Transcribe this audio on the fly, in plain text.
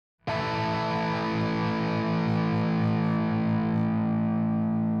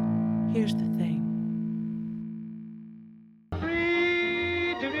Here's the thing.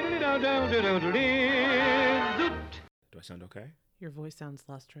 Do I sound okay? Your voice sounds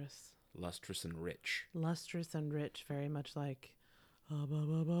lustrous. Lustrous and rich. Lustrous and rich, very much like... We'll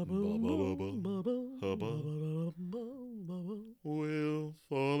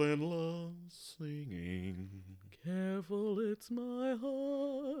fall in love singing. Careful, it's my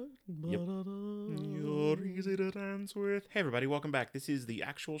heart. Yep. You're easy to dance with. Hey, everybody, welcome back. This is the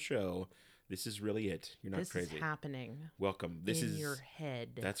actual show. This is really it. You're not This crazy. is happening. Welcome. This in is your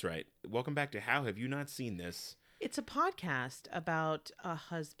head. That's right. Welcome back to How Have You Not Seen This? It's a podcast about a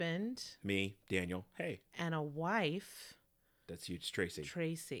husband Me, Daniel. Hey, and a wife, that's you. It's Tracy.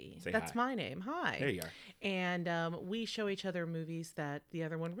 Tracy. Say That's hi. my name. Hi. There you are. And we show each other movies that the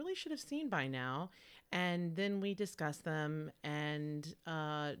other one really should have seen by now. And then we discuss them and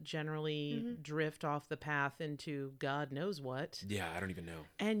generally drift off the path into God knows what. Yeah, I don't even know.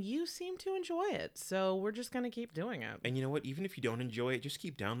 And you seem to enjoy it. So we're just going to keep doing it. And you know what? Even if you don't enjoy it, just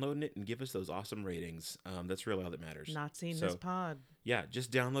keep downloading it and give us those awesome ratings. That's really all that matters. Not seen So, this pod. Yeah, just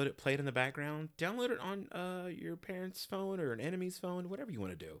download it, play it in the background. Download it on your parents' phone or an enemy's phone, whatever you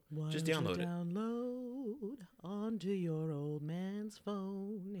want to do. Just download it. Download onto your old man's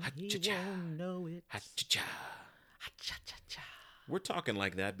phone. And he Ha-cha-cha. won't know it. Ha-cha-cha. Ha-cha-cha-cha. We're talking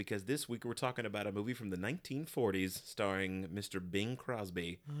like that because this week we're talking about a movie from the 1940s starring Mr. Bing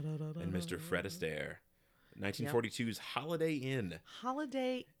Crosby and Mr. Fred Astaire. 1942's Holiday Inn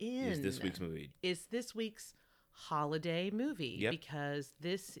Holiday Inn is this week's movie. Is this week's holiday movie. Yep. Because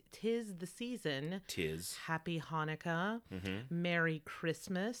tis the season. Tis. Happy Hanukkah. Mm-hmm. Merry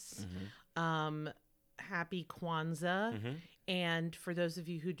Christmas. Mm-hmm. Happy Kwanzaa. Mm-hmm. And for those of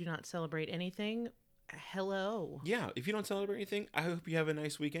you who do not celebrate anything, hello. Yeah, if you don't celebrate anything, I hope you have a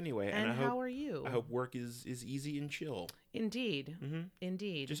nice week anyway. And I hope, how are you? I hope work is easy and chill. Indeed. Mm-hmm.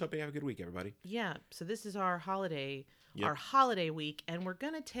 Indeed. Just hope you have a good week, everybody. Yeah. So this is our holiday, Yep. our holiday week, and we're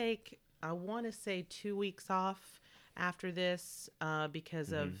gonna take, I want to say, 2 weeks off after this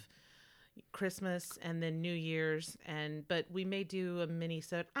because of Christmas and then New Year's, but we may do a mini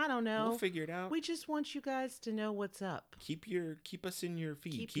set. I don't know. We'll figure it out. We just want you guys to know what's up. Keep us in your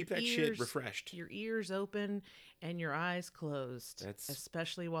feed. Keep your that ears, shit refreshed. Your ears open and your eyes closed. That's-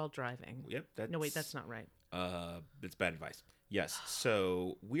 especially while driving. Yep. No, wait, that's not right. It's bad advice. Yes.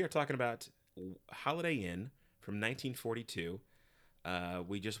 So we are talking about Holiday Inn from 1942.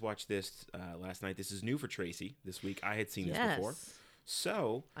 We just watched this last night. This is new for Tracy this week. I had seen this before.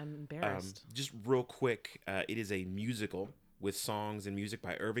 So I'm embarrassed. just real quick, it is a musical with songs and music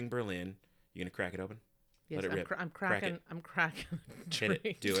by Irving Berlin. You gonna crack it open? Yes, Let it rip. I'm Crack cracking. it. I'm cracking. A Hit it.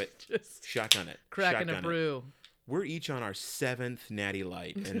 drink. Do it. Just Shotgun it. cracking Shotgun a it. brew. We're each on our 7th Natty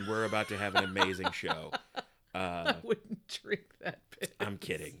Light, and we're about to have an amazing show. I wouldn't drink that piss. I'm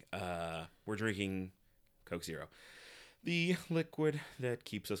kidding. We're drinking Coke Zero, the liquid that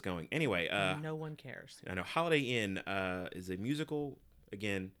keeps us going. Anyway, No one cares. I know Holiday Inn is a musical.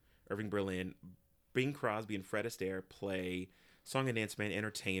 Again, Irving Berlin, Bing Crosby, and Fred Astaire play song and dance band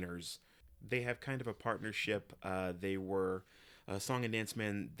entertainers. They have kind of a partnership. They were song and dance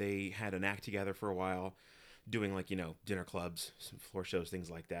men. They had an act together for a while, doing dinner clubs, some floor shows,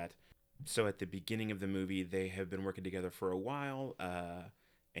 things like that. So at the beginning of the movie, they have been working together for a while,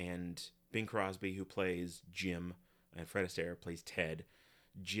 and Bing Crosby, who plays Jim, and Fred Astaire plays Ted.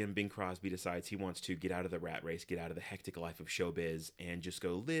 Bing Crosby decides he wants to get out of the rat race, get out of the hectic life of showbiz, and just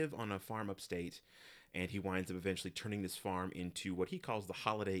go live on a farm upstate. And he winds up eventually turning this farm into what he calls the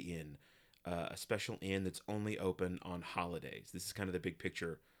Holiday Inn, a special inn that's only open on holidays. This is kind of the big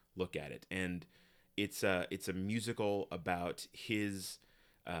picture look at it. And it's a musical about his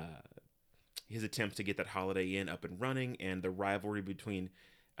attempts to get that Holiday Inn up and running, and the rivalry between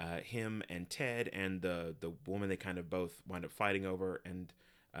him and Ted and the woman they kind of both wind up fighting over, and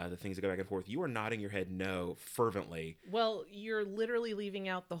the things that go back and forth. You are nodding your head no fervently. Well, you're literally leaving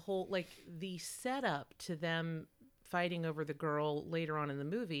out the whole, the setup to them fighting over the girl later on in the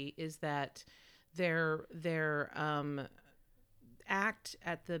movie is that their act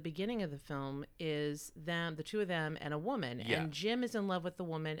at the beginning of the film is the two of them and a woman. Yeah. And Jim is in love with the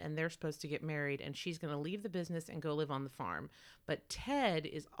woman, and they're supposed to get married, and she's going to leave the business and go live on the farm. But Ted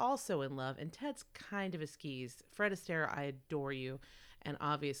is also in love, and Ted's kind of a skis. Fred Astaire, I adore you. And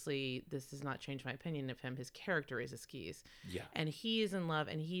obviously, this does not change my opinion of him. His character is a skis. Yeah. And he is in love,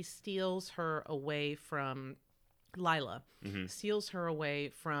 and he steals her away from Lila, steals her away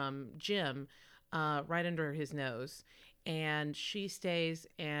from Jim right under his nose. And she stays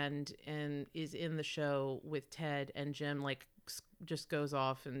and is in the show with Ted and Jim, just goes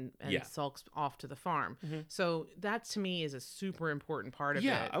off and Yeah. sulks off to the farm. Mhm. So that to me is a super important part of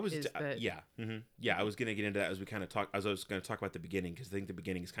Yeah, it. I was. is that, Yeah, I was gonna get into that as we kind of talk. As I was gonna talk about the beginning because I think the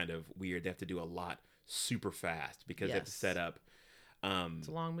beginning is kind of weird. They have to do a lot super fast because they have to Yes. set up. It's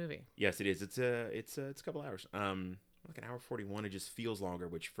a long movie. Yes, it is. It's a couple hours. Like an hour 41. It just feels longer,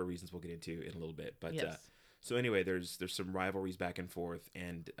 which for reasons we'll get into in a little bit. But Yes. so anyway, there's some rivalries back and forth,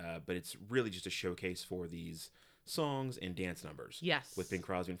 and but it's really just a showcase for these songs and dance numbers. Yes. With Bing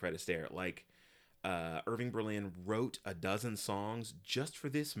Crosby and Fred Astaire, like Irving Berlin wrote a dozen songs just for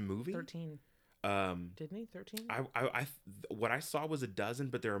this movie. 13. Um, Didn't he? 13? what I saw was a dozen,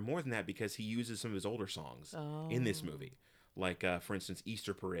 but there are more than that because he uses some of his older songs in this movie. Like for instance,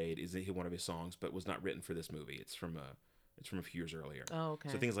 Easter Parade is one of his songs, but was not written for this movie. It's from a few years earlier. Oh, okay.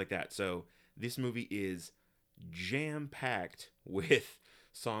 So things like that. So this movie is jam packed with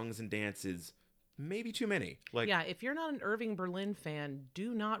songs and dances. Maybe too many. Like yeah, if you're not an Irving Berlin fan,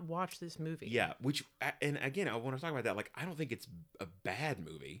 do not watch this movie. yeah. Which and again, I want to talk about that. Like I don't think it's a bad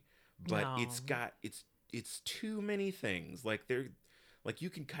movie, but No. it's too many things. Like you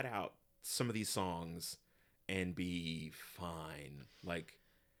can cut out some of these songs and be fine. Like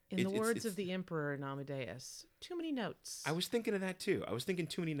In the words of the Emperor in Amadeus, too many notes. I was thinking of that too. I was thinking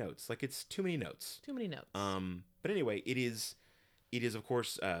too many notes. Like it's too many notes. Too many notes. But anyway, it is of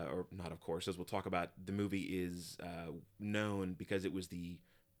course, or not of course, as we'll talk about. The movie is known because it was the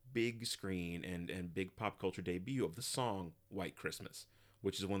big screen and big pop culture debut of the song "White Christmas,"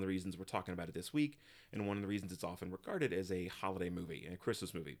 which is one of the reasons we're talking about it this week, and one of the reasons it's often regarded as a holiday movie and a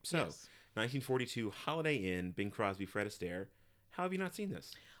Christmas movie. So, Yes. 1942, Holiday Inn, Bing Crosby, Fred Astaire. How have you not seen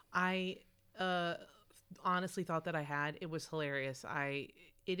this? I honestly thought that I had. It was hilarious.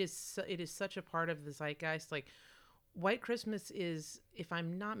 It is such a part of the zeitgeist. Like White Christmas is, if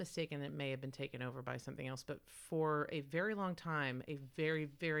I'm not mistaken, it may have been taken over by something else, but for a very long time, a very,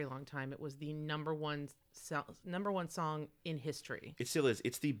 very long time, it was the number one song in history. It still is.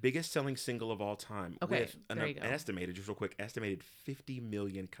 It's the biggest selling single of all time. Okay, with there you go. estimated, just real quick, estimated 50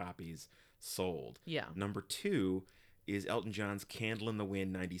 million copies sold. Yeah. Number 2 is Elton John's "Candle in the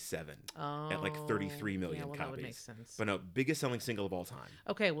Wind" '97 at like 33 million yeah, well, copies. that would make sense. But no, biggest selling single of all time.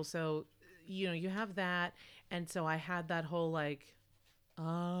 Okay, well, so you have that, and so I had that whole like,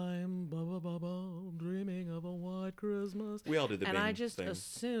 I'm blah, blah, blah, blah, dreaming of a white Christmas. We all did the and Bing I just thing.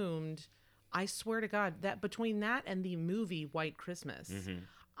 assumed, I swear to God, that between that and the movie White Christmas, Mm-hmm.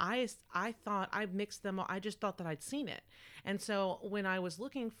 I thought I mixed them. I just thought that I'd seen it, and so when I was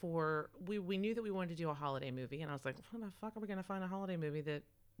looking for, we knew that we wanted to do a holiday movie, and I was like, how the fuck are we gonna find a holiday movie that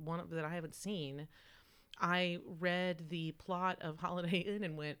I haven't seen? I read the plot of Holiday Inn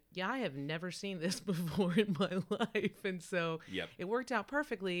and went, yeah, I have never seen this before in my life. And so Yep. it worked out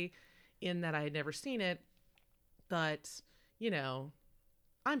perfectly in that I had never seen it. But,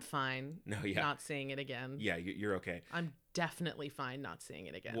 I'm fine No, yeah. not seeing it again. Yeah, you're okay. I'm definitely fine not seeing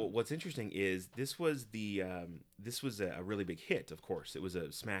it again. Well, what's interesting is this was a really big hit. Of course, it was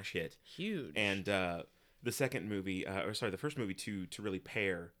a smash hit. Huge. And the second movie, the first movie to really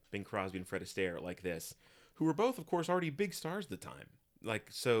pair Bing Crosby and Fred Astaire like this, who were both, of course, already big stars at the time. Like,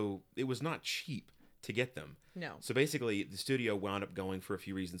 so it was not cheap to get them. No. So basically, the studio wound up going for a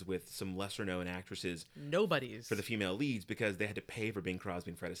few reasons with some lesser known actresses Nobody's. for the female leads because they had to pay for Bing Crosby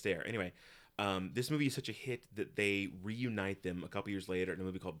and Fred Astaire. Anyway, this movie is such a hit that they reunite them a couple years later in a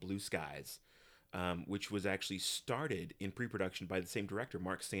movie called Blue Skies, which was actually started in pre-production by the same director,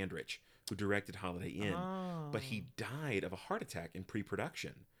 Mark Sandrich, who directed Holiday Inn. Oh. But he died of a heart attack in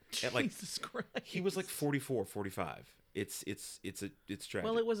pre-production. At like, Jesus Christ. he was like 44, 45. It's tragic.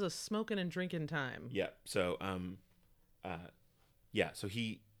 Well, it was a smoking and drinking time. Yeah. So, so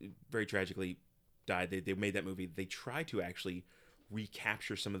he very tragically died. They made that movie. They tried to actually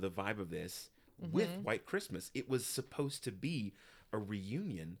recapture some of the vibe of this with White Christmas. It was supposed to be a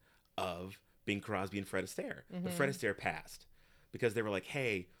reunion of Bing Crosby and Fred Astaire. But Fred Astaire passed because they were like,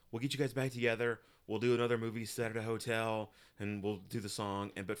 hey, we'll get you guys back together. We'll do another movie set at a hotel and we'll do the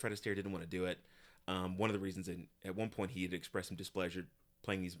song. But Fred Astaire didn't want to do it. One of the reasons, at one point, he had expressed some displeasure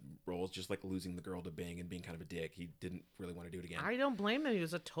playing these roles, just like losing the girl to Bing and being kind of a dick. He didn't really want to do it again. I don't blame him. He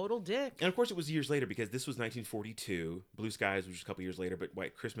was a total dick. And of course, it was years later because this was 1942. Blue Skies was just a couple years later, but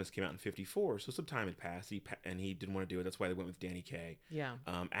White Christmas came out in '54, so some time had passed. And he didn't want to do it. That's why they went with Danny Kaye. Yeah.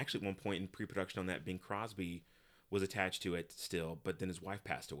 Actually, at one point in pre-production on that, Bing Crosby was attached to it still, but then his wife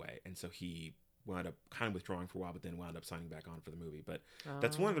passed away, and so he wound up kind of withdrawing for a while, but then wound up signing back on for the movie. But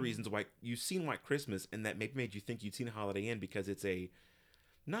that's one of the reasons why you've seen White Christmas, and that maybe made you think you'd seen Holiday Inn because it's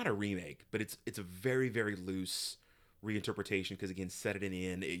not a remake, but it's a very, very loose reinterpretation because again, Set It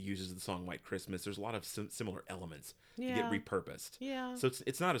In it uses the song White Christmas. There's a lot of similar elements that Yeah. get repurposed. Yeah. So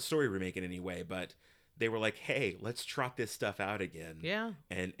it's not a story remake in any way, but they were like, hey, let's trot this stuff out again. Yeah.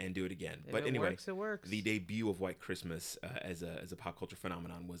 And do it again. If But it anyway, works, it works. the debut of White Christmas as a pop culture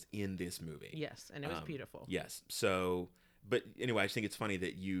phenomenon was in this movie. Yes, and it was beautiful. Yes. So, but anyway, I just think it's funny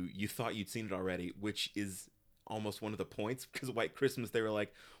that you thought you'd seen it already, which is almost one of the points, because White Christmas, they were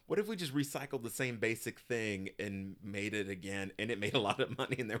like, what if we just recycled the same basic thing and made it again, and it made a lot of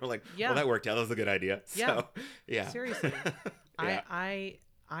money, and they were like, Yeah. well, that worked out, that was a good idea. Yeah. So yeah, Seriously. Yeah.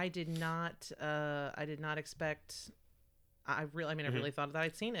 I did not expect. I really thought that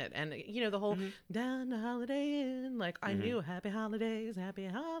I'd seen it, and the whole down the Holiday Inn, like I knew happy holidays.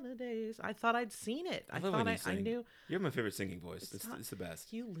 I thought I'd seen it. I love thought when you I sing. knew. You have my favorite singing voice. Stop. It's the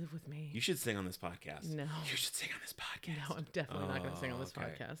best. You live with me. You should sing on this podcast. No. You should sing on this podcast. No, I'm definitely not going to sing on this okay.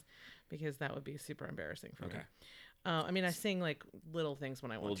 podcast because that would be super embarrassing for me. Okay. I sing like little things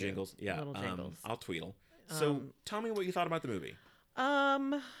when I want Little to. jingles. Yeah. Little jingles. I'll tweedle. So tell me what you thought about the movie.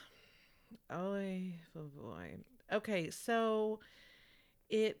 Oh boy. Okay, so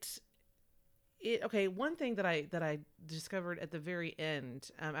okay, one thing that I discovered at the very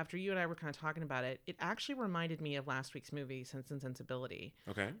end, after you and I were kind of talking about it, it actually reminded me of last week's movie, Sense and Sensibility.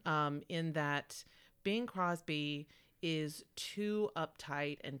 Okay. In that Bing Crosby is too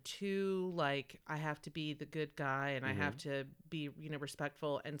uptight and too like, I have to be the good guy and I have to be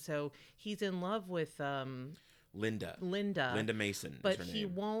respectful, and so he's in love with Linda Mason, but is her he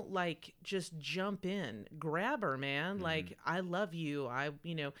name. won't like just jump in, grab her, man. Like, I love you.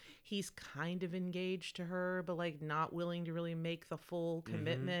 He's kind of engaged to her, but like not willing to really make the full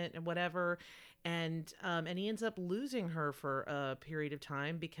commitment and whatever. And he ends up losing her for a period of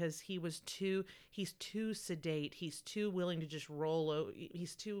time because he's too sedate. He's too willing to just roll over.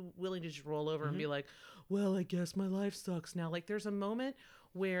 And be like, well, I guess my life sucks now. Like, there's a moment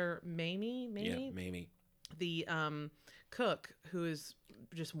where Mamie, the cook, who is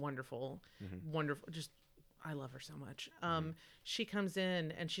just wonderful, just I love her so much. She comes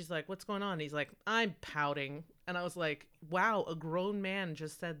in and she's like, what's going on? And he's like, I'm pouting. And I was like, wow, a grown man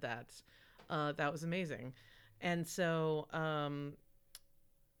just said that. That was amazing. And so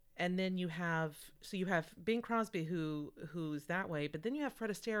and then you have Bing Crosby who's that way, but then you have Fred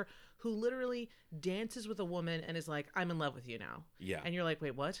Astaire, who literally dances with a woman and is like, I'm in love with you now. Yeah. And you're like,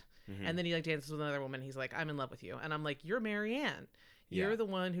 wait, what? And then he like dances with another woman. He's like, I'm in love with you. And I'm like, you're Marianne. You're the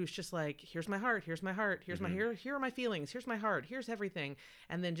one who's just like, here's my heart, here's my heart, here's here are my feelings, here's my heart, here's everything,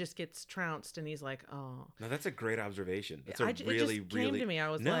 and then just gets trounced, and he's like, oh. No, that's a great observation. That's It just came to me. I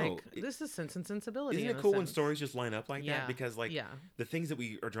was like, this is Sense and Sensibility. Isn't it cool when stories just line up like that? Because like Yeah. the things that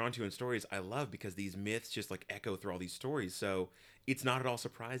we are drawn to in stories, I love, because these myths just like echo through all these stories. So it's not at all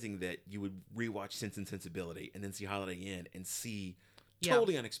surprising that you would rewatch Sense and Sensibility and then see Holiday Inn and see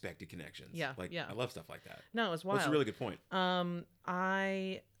totally unexpected connections. Yeah, Like, yeah. I love stuff like that. No, it was wild. That's a really good point.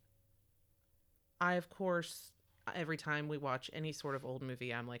 I of course, every time we watch any sort of old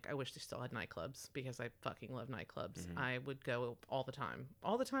movie, I'm like, I wish they still had nightclubs, because I fucking love nightclubs. I would go all the time.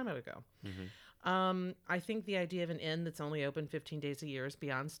 All the time I would go. I think the idea of an inn that's only open 15 days a year is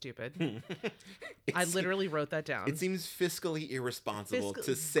beyond stupid. I literally wrote that down. It seems fiscally irresponsible,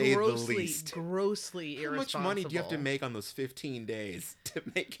 to say the least. Grossly How irresponsible. much money do you have to make on those 15 days to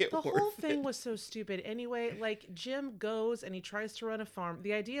make it worth it? The whole thing was so stupid. Anyway, like, Jim goes and he tries to run a farm.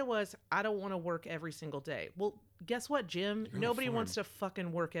 The idea was, I don't want to work every single day. Well, guess what, Jim? Nobody wants to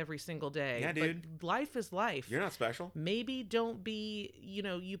fucking work every single day. Yeah, dude. But life is life. You're not special. Maybe don't be,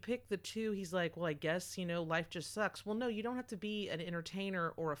 you pick the two. He's like, well, I guess, life just sucks. Well, no, you don't have to be an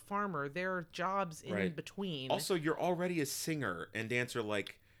entertainer or a farmer. There are jobs in between. Also, you're already a singer and dancer.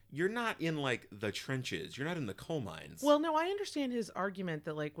 Like, you're not in like the trenches. You're not in the coal mines. Well, no, I understand his argument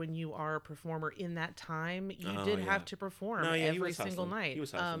that like when you are a performer in that time, you did have to perform every single night. He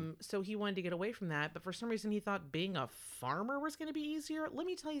was hustling. So he wanted to get away from that, but for some reason he thought being a farmer was going to be easier. Let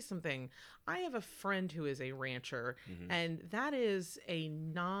me tell you something. I have a friend who is a rancher, and that is a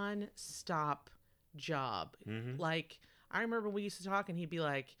non-stop job. Like, I remember we used to talk and he'd be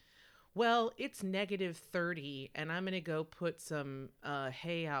like, well, it's -30 and I'm going to go put some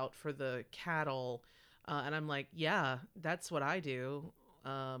hay out for the cattle. And I'm like, yeah, that's what I do.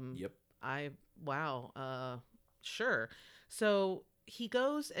 Yep. Sure. So he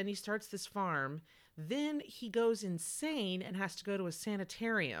goes and he starts this farm. Then he goes insane and has to go to a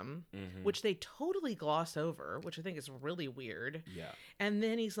sanitarium, which they totally gloss over, which I think is really weird. Yeah. And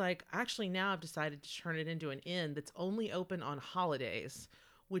then he's like, actually, now I've decided to turn it into an inn that's only open on holidays,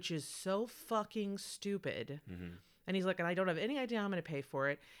 which is so fucking stupid. And he's like, and I don't have any idea how I'm going to pay for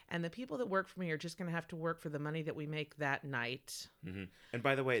it. And the people that work for me are just going to have to work for the money that we make that night. Mm-hmm. And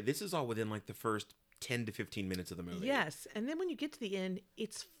by the way, this is all within like the first 10 to 15 minutes of the movie. Yes. And then when you get to the end,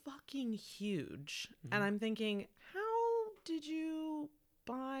 it's fucking huge. Mm-hmm. And I'm thinking, how did you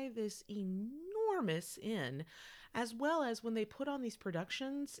buy this enormous inn? As well as when they put on these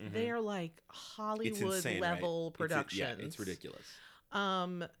productions, Mm-hmm. they are like Hollywood insane, level right? productions. It's ridiculous.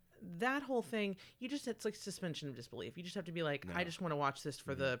 That whole thing, it's like suspension of disbelief. You just have to be like, No. I just want to watch this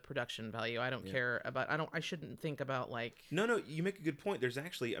for the production value. I don't care about, I shouldn't think about like. No, you make a good point. There's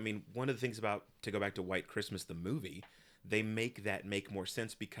actually, I mean, one of the things about, to go back to White Christmas, the movie, they make that make more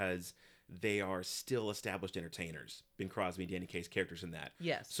sense because they are still established entertainers. Bing Crosby and Danny Kaye's characters in that.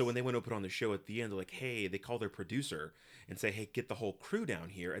 Yes. So when they went to put on the show at the end, they're like, hey, they call their producer and say, hey, get the whole crew down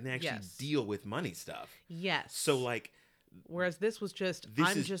here. And they actually Yes. deal with money stuff. Yes. So like, whereas this was just,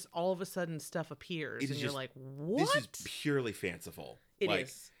 just all of a sudden stuff appears and you're just, like, what? This is purely fanciful. It like,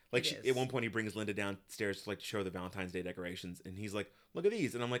 is. Like It at is. one point, he brings Linda downstairs to like show the Valentine's Day decorations, and he's like, "Look at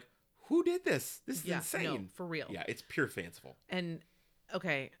these," and I'm like, "Who did this? This is insane." No, for real. Yeah, it's pure fanciful. And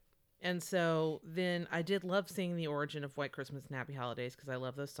okay. And so then I did love seeing the origin of White Christmas and Happy Holidays because I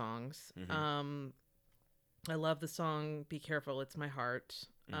love those songs. Mm-hmm. I love the song Be Careful, It's My Heart.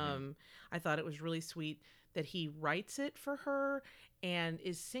 Mm-hmm. I thought it was really sweet that he writes it for her and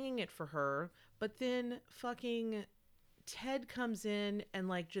is singing it for her, but then fucking Ted comes in and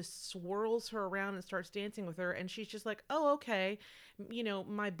like just swirls her around and starts dancing with her, and she's just like, oh, okay, you know,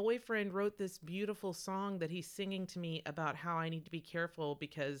 my boyfriend wrote this beautiful song that he's singing to me about how I need to be careful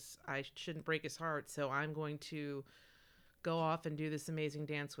because I shouldn't break his heart, so I'm going to go off and do this amazing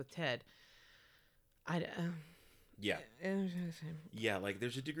dance with Ted. Yeah. Yeah, like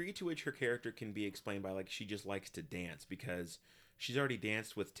there's a degree to which her character can be explained by like she just likes to dance because she's already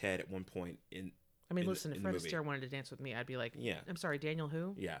danced with Ted at one point in. I mean, in listen, the, if in Fred the movie. Astaire wanted to dance with me, I'd be like, Yeah. I'm sorry, Daniel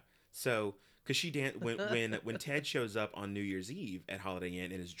who? Yeah. So, because she when Ted shows up on New Year's Eve at Holiday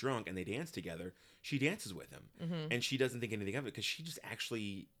Inn and is drunk and they dance together, she dances with him, and she doesn't think anything of it because she just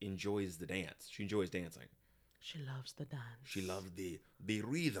actually enjoys the dance. She enjoys dancing. She loves the dance. She loves the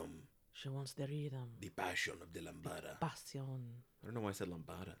rhythm, She wants the rhythm. the passion of the lambada. Passion. I don't know why I said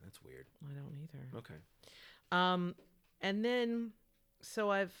lambada. That's weird. I don't either. Okay. And then,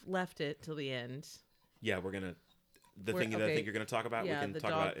 so I've left it till the end. Yeah, we're gonna. The thing that I think you're gonna talk about, Yeah, we can the talk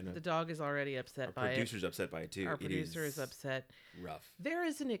dog. about in a. The dog is already upset Our by it. producer's upset by it too. Our producer is upset. Rough. There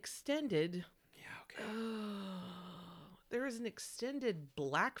is an extended. Yeah. Okay. There is an extended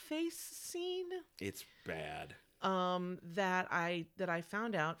blackface scene. It's bad. That I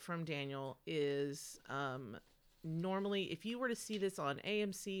found out from Daniel is normally if you were to see this on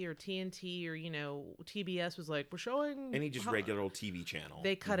AMC or TNT or TBS was like, we're showing Any just regular old TV channel.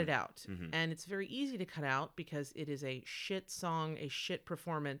 they cut it out. Mhm. And it's very easy to cut out because it is a shit song, a shit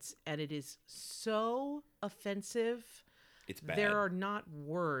performance, and it is so offensive. It's bad. There are not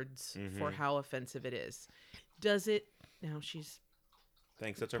words for how offensive it is. Does it now she's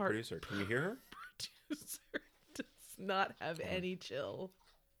Thanks. That's our part- producer. Can you hear her? producer does not have any chill.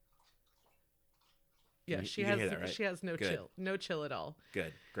 Yeah, You she can has hear that, right? she has no Good. chill. No chill at all.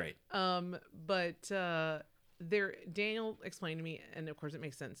 Good. Great. But there Daniel explained to me, and of course it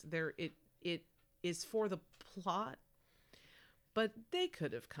makes sense. It is for the plot, but they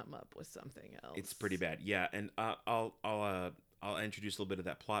could have come up with something else. It's pretty bad. Yeah, and I'll introduce a little bit of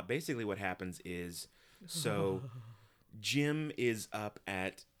that plot. Basically, what happens is, so Jim is up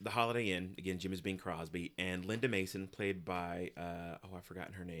at the Holiday Inn again. Jim is Bing Crosby, and Linda Mason, played by I've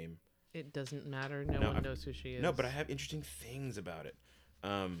forgotten her name. It doesn't matter. No one knows who she is. No, but I have interesting things about it.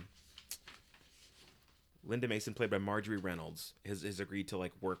 Linda Mason, played by Marjorie Reynolds, has agreed to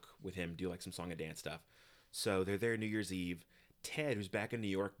like work with him, do like some song and dance stuff. So they're there New Year's Eve. Ted, who's back in New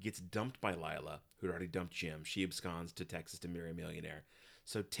York, gets dumped by Lila, who'd already dumped Jim. She absconds to Texas to marry a millionaire.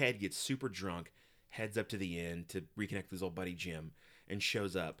 So Ted gets super drunk, heads up to the inn to reconnect with his old buddy Jim, and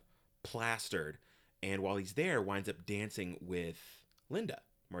shows up plastered. And while he's there, winds up dancing with Linda,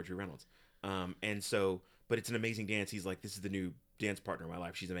 Marjorie Reynolds. But it's an amazing dance. He's like, this is the new dance partner in my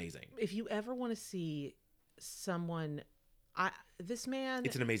life. She's amazing. If you ever want to see someone, this man,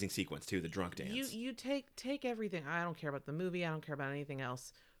 It's an amazing sequence too, the drunk dance. you take everything. I don't care about the movie. I don't care about anything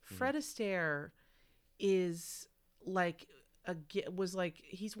else. Fred Astaire is like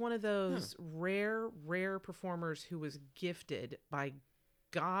he's one of those rare performers who was gifted by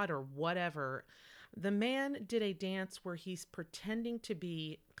God or whatever. The man did a dance where he's pretending to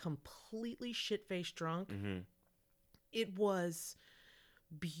be completely shit-faced drunk. Mm-hmm. It was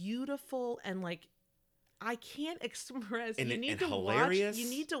beautiful and like I can't express. And you need and to hilarious. watch. You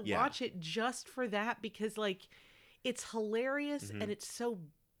need to Yeah. watch it just for that because like It's hilarious Mhm. and it's so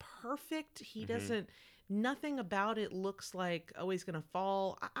perfect. He Mhm. doesn't, nothing about it looks like, oh, he's going to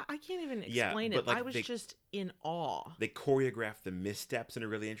fall. I can't even Yeah, explain it. but I like was just in awe. they choreograph the missteps in a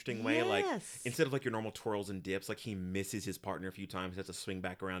really interesting way. Like Yes. instead of like your normal twirls and dips, like he misses his partner a few times, has to swing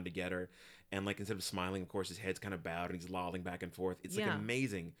back around to get her, and like instead of smiling, of course, his head's kind of bowed and he's lolling back and forth. It's like Yeah.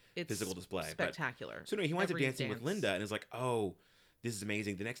 amazing physical It's display. But spectacular. so anyway, he winds up Every dancing with dance. Linda and is like, oh, this is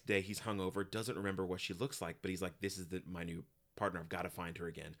amazing. The next day he's hungover, doesn't remember what she looks like, but he's like, this is my new partner. I've got to find her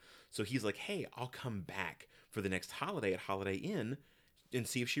again. So he's like, hey, I'll come back for the next holiday at Holiday Inn and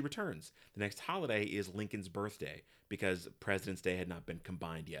see if she returns. The next holiday is Lincoln's birthday because President's Day had not been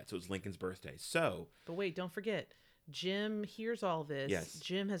combined yet. So it was Lincoln's birthday. So, But wait, don't forget, Jim hears all this. yes,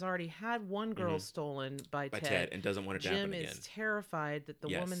 Jim has already had one girl hmm stolen by by Ted. Ted and doesn't want it to happen Jim again. is terrified that the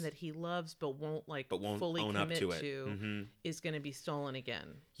woman Yes, that he loves but won't like but won't fully own up commit to it. to is going to be stolen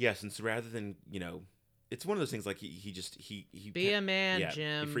again. Yes, and so rather than, it's one of those things like he just, Be a man, yeah,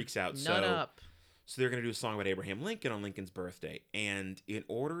 Jim. he freaks out. Nut up. So they're going to do a song about Abraham Lincoln on Lincoln's birthday. And in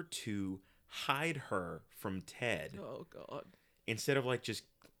order to hide her from Ted, Oh, God. instead of like just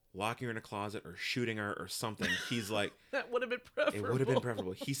locking her in a closet or shooting her or something, he's like, That would have been preferable. it would have been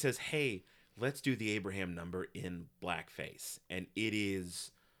preferable. He says, hey, let's do the Abraham number in blackface. And it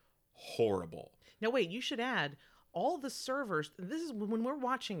is horrible. Now, wait, you should add all the servers. This is when we're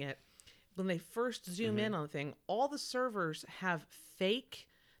watching it, when they first zoom in on the thing, all the servers have fake.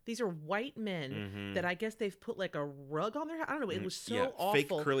 These are white men that I guess they've put like a rug on their head. I don't know. It was so awful. Fake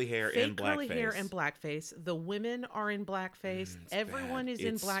curly hair and blackface. Fake curly hair and blackface. The women are in blackface. Everyone bad. is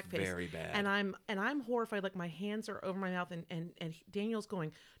in It's blackface. very bad. And I'm horrified. Like my hands are over my mouth. And Daniel's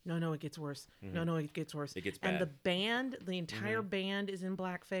going, no, it gets worse. No, it gets worse. It gets And bad. the band, the entire band is in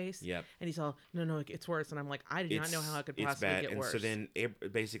blackface. Yep. And he's all, no, it gets worse. And I'm like, I do not know how it could It's possibly bad. get and worse. so then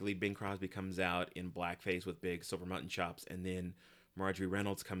basically Bing Crosby comes out in blackface with big silver mutton chops, and then Marjorie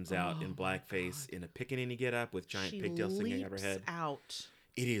Reynolds comes out in blackface in a pickaninny get up with giant pigtails sticking out of her head. Out.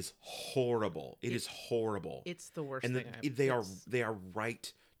 It is horrible. It is horrible. It's the worst and thing they are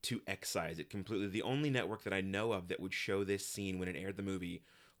right to excise it completely. The only network that I know of that would show this scene when it aired the movie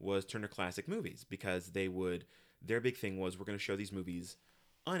was Turner Classic Movies, because their big thing was, we're going to show these movies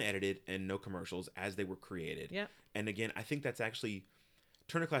unedited and no commercials as they were created. Yep. And again, I think that's actually,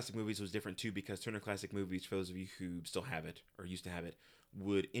 Turner Classic Movies was different too, because Turner Classic Movies, for those of you who still have it or used to have it,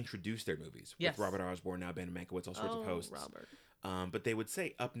 would introduce their movies Yes. with Robert Osborne, now Ben Mankiewicz, all sorts of hosts. Robert. But they would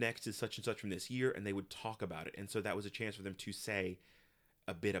say, up next is such and such from this year, and they would talk about it. And so that was a chance for them to say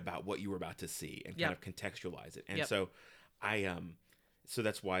a bit about what you were about to see and kind of contextualize it. And so so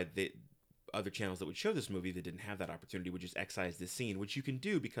that's why the other channels that would show this movie that didn't have that opportunity would just excise this scene, which you can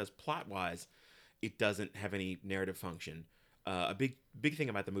do because plot-wise, it doesn't have any narrative function. A big thing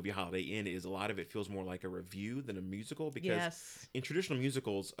about the movie Holiday Inn is a lot of it feels more like a review than a musical, because in traditional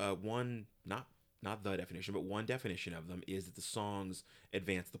musicals, not the definition, but one definition of them is that the songs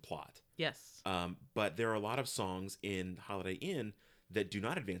advance the plot. Yes. But there are a lot of songs in Holiday Inn that do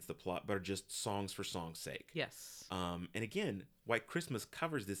not advance the plot, but are just songs for song's sake. Yes. And again, White Christmas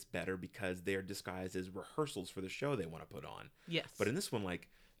covers this better because they're disguised as rehearsals for the show they want to put on. Yes. But in this one, like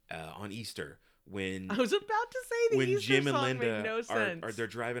on Easter, when I was about to say the Easter Jim and song Linda made no sense. are they're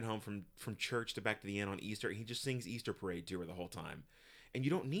driving home from church to back to the inn on Easter, and he just sings Easter Parade to her the whole time, and you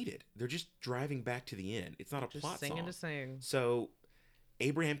don't need it. They're just driving back to the inn. It's not a plot singing song. to sing. So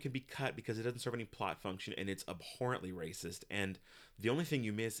Abraham can be cut because it doesn't serve any plot function, and it's abhorrently racist. And the only thing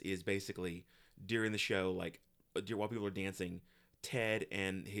you miss is basically during the show, like while people are dancing, Ted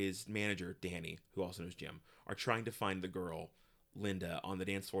and his manager Danny, who also knows Jim, are trying to find the girl Linda on the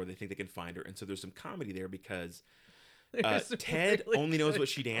dance floor. They think they can find her, and so there's some comedy there because Ted really only knows good what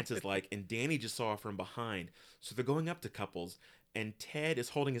she dances like, and Danny just saw her from behind. So they're going up to couples, and Ted is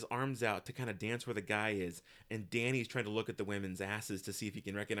holding his arms out to kind of dance where the guy is, and Danny's trying to look at the women's asses to see if he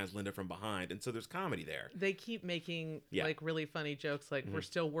can recognize Linda from behind. And so there's comedy there. They keep making like really funny jokes, like we're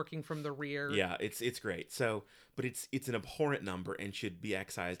still working from the rear. Yeah, it's great. So, but it's an abhorrent number and should be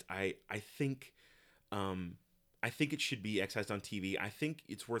excised. I think it should be excised on TV. I think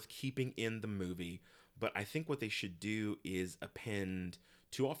it's worth keeping in the movie, but I think what they should do is append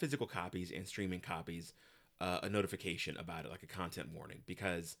to all physical copies and streaming copies a notification about it, like a content warning,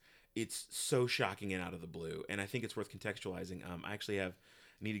 because it's so shocking and out of the blue. And I think it's worth contextualizing. I actually have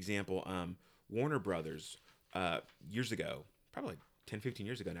a neat example. Warner Brothers, years ago, probably like 10, 15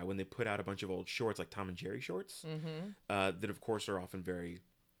 years ago now, when they put out a bunch of old shorts, like Tom and Jerry shorts, that of course are often very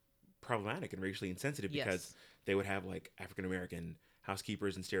problematic and racially insensitive because they would have like African American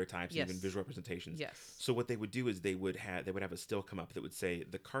housekeepers and stereotypes Yes. and even visual representations. Yes. So what they would do is they would have a still come up that would say,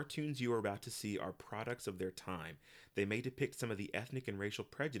 the cartoons you are about to see are products of their time. They may depict some of the ethnic and racial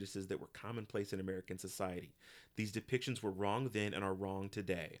prejudices that were commonplace in American society. These depictions were wrong then and are wrong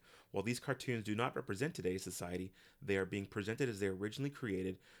today. While these cartoons do not represent today's society, they are being presented as they were originally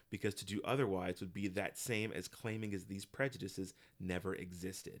created, because to do otherwise would be that same as claiming as these prejudices never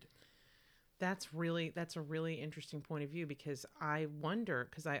existed. That's a really interesting point of view, because I wonder,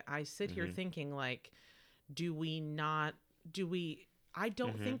 because I sit here thinking, like, I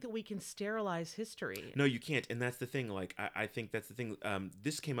don't think that we can sterilize history. No, you can't. And that's the thing. Like, I think that's the thing.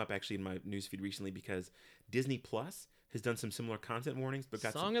 This came up actually in my newsfeed recently because Disney Plus has done some similar content warnings, but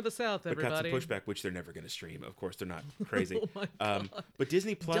got Song of the South, but got some everybody. pushback, which they're never going to stream. Of course, they're not crazy. Oh my God. But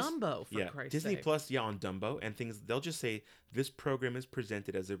Disney Plus, Dumbo, for Christ's Disney sake. Plus, on Dumbo and things. They'll just say this program is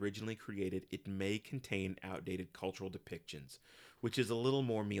presented as originally created. It may contain outdated cultural depictions, which is a little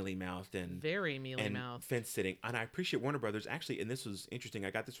more mealy mouthed and Very mealy-mouthed. fence sitting. And I appreciate Warner Brothers actually, and this was interesting.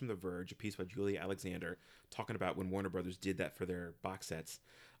 I got this from The Verge, a piece by Julia Alexander talking about when Warner Brothers did that for their box sets.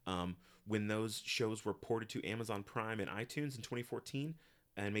 When those shows were ported to Amazon Prime and iTunes in 2014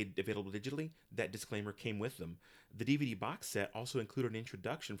 and made available digitally, that disclaimer came with them. The DVD box set also included an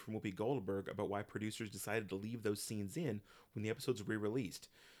introduction from Whoopi Goldberg about why producers decided to leave those scenes in when the episodes were re-released.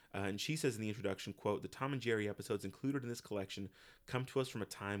 And she says in the introduction, quote, "The Tom and Jerry episodes included in this collection come to us from a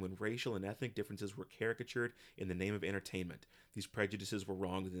time when racial and ethnic differences were caricatured in the name of entertainment. These prejudices were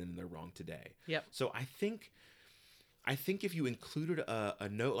wrong then and they're wrong today." Yep. So I think if you included a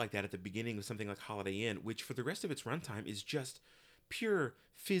note like that at the beginning of something like Holiday Inn, which for the rest of its runtime is just pure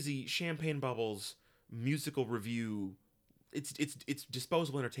fizzy champagne bubbles musical review, it's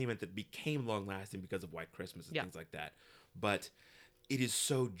disposable entertainment that became long lasting because of White Christmas and things like that. But it is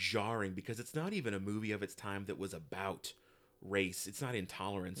so jarring because it's not even a movie of its time that was about race. It's not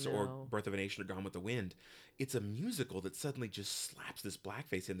Intolerance or No. Birth of a Nation or Gone with the Wind. It's a musical that suddenly just slaps this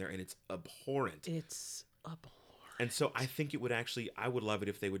blackface in there, and it's abhorrent. It's abhorrent. And so I think I would love it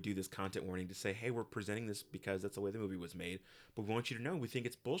if they would do this content warning to say, hey, we're presenting this because that's the way the movie was made, but we want you to know we think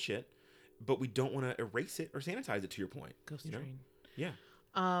it's bullshit, but we don't want to erase it or sanitize it, to your point. Ghost you know? Train. Yeah.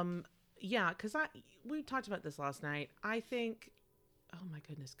 Yeah, because we talked about this last night. I think, oh my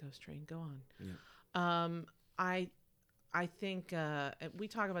goodness, Ghost Train, go on. Yeah. I think we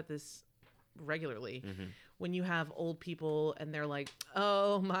talk about this regularly. When you have old people and they're like,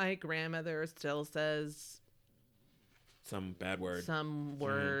 "Oh, my grandmother still says Some bad word. some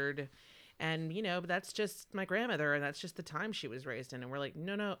word," and but that's just my grandmother, and that's just the time she was raised in. And we're like,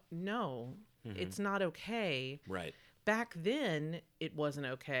 no, it's not okay. Right. Back then it wasn't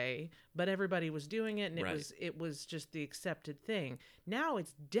okay, but everybody was doing it, and Right. it was just the accepted thing. Now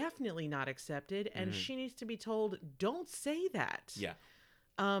it's definitely not accepted, and she needs to be told, don't say that. Yeah.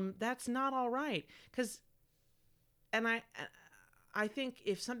 That's not all right. And I think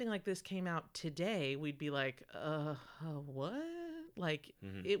if something like this came out today, we'd be like, what? Like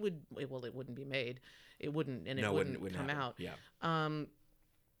it wouldn't be made. It wouldn't, and it wouldn't come happen. out. Yeah.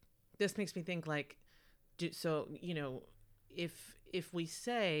 This makes me think, like, if we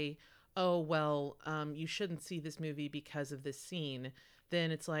say, oh, well, you shouldn't see this movie because of this scene, then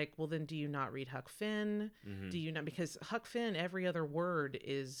it's like, well, then do you not read Huck Finn? Do you not? Because Huck Finn, every other word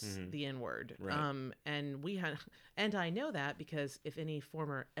is the N word. Right. And I know that because if any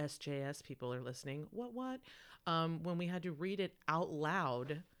former SJS people are listening, what? When we had to read it out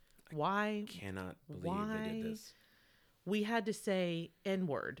loud, why? Cannot believe they did this. We had to say N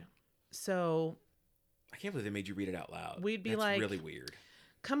word. So I can't believe they made you read it out loud. We'd be That's like, really weird.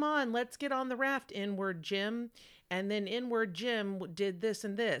 come on, let's get on the raft, N-word Jim. And then N-word Jim did this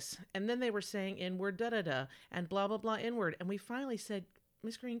and this. And then they were saying N-word da-da-da and blah, blah, blah, N-word. And we finally said,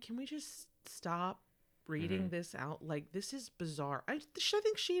 Miss Green, can we just stop reading this out? Like, this is bizarre. I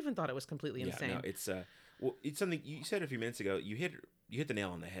think she even thought it was completely insane. Yeah, no, it's something you said a few minutes ago. You hit the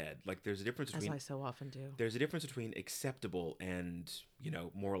nail on the head. Like, there's a difference between, as I so often do. There's a difference between acceptable and,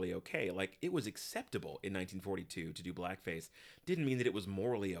 morally okay. Like, it was acceptable in 1942 to do blackface. Didn't mean that it was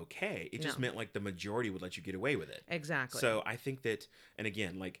morally okay. It just meant, like, the majority would let you get away with it. Exactly. So I think that, and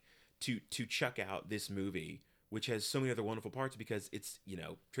again, like, to chuck out this movie, which has so many other wonderful parts, because it's,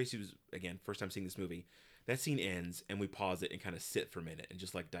 Tracy was, again, first time seeing this movie. That scene ends, and we pause it and kind of sit for a minute and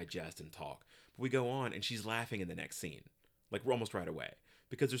just, like, digest and talk. But we go on, and she's laughing in the next scene. Like, we're almost right away.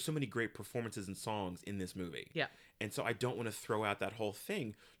 Because there's so many great performances and songs in this movie. Yeah. And so I don't want to throw out that whole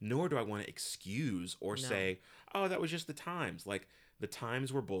thing, nor do I want to excuse or say, oh, that was just the times. Like, the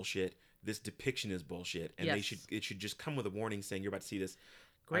times were bullshit. This depiction is bullshit. And it should just come with a warning saying you're about to see this.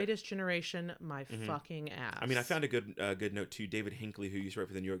 Greatest Generation, my fucking ass. I mean, I found a good note too. David Hinckley, who used to write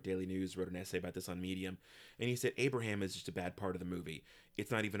for the New York Daily News, wrote an essay about this on Medium, and he said Abraham is just a bad part of the movie. It's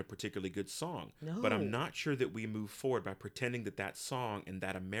not even a particularly good song. No. But I'm not sure that we move forward by pretending that that song and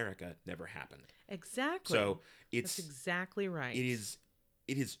that America never happened. Exactly. So that's exactly right.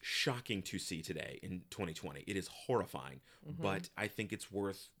 It is shocking to see today in 2020. It is horrifying, but I think it's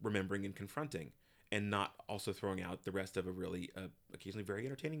worth remembering and confronting, and not also throwing out the rest of a really occasionally very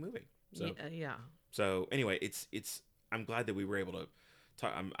entertaining movie. So yeah. So anyway, it's I'm glad that we were able to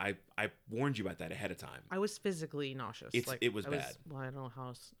talk. I warned you about that ahead of time. I was physically nauseous. It was bad. Well, I don't know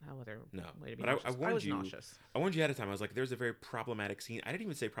how other way to be but nauseous. I warned was you. nauseous. I warned you ahead of time. I was like, there's a very problematic scene. I didn't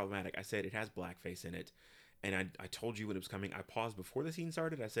even say problematic. I said it has blackface in it. And I told you when it was coming. I paused before the scene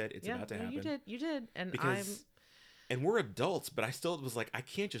started. I said it's about to happen. You did, and and we're adults, but I still was like, I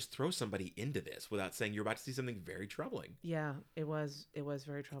can't just throw somebody into this without saying you're about to see something very troubling. Yeah, it was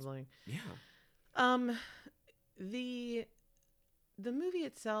very troubling. Yeah. The movie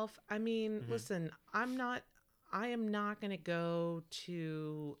itself. I mean, listen, I am not going to go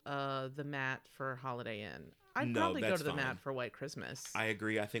to the Mat for Holiday Inn. I'd probably go to the Mat for White Christmas. I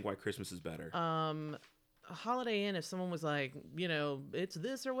agree. I think White Christmas is better. Holiday Inn, if someone was like, it's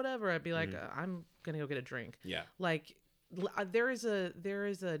this or whatever, I'd be like, I'm gonna go get a drink. Yeah. Like, there is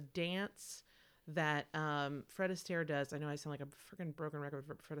a dance that Fred Astaire does. I know I sound like a freaking broken record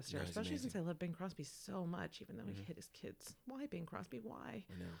for Fred Astaire, especially since I love Bing Crosby so much, even though he hit his kids. Why, Bing Crosby? Why?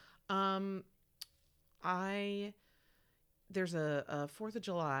 I know. There's a 4th of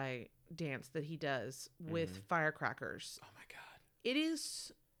July dance that he does with firecrackers. Oh my God. It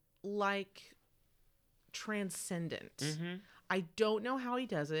is like transcendent. I don't know how he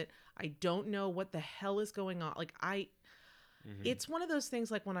does it. I don't know what the hell is going on. Like it's one of those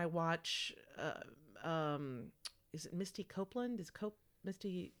things like when I watch is it Misty Copeland?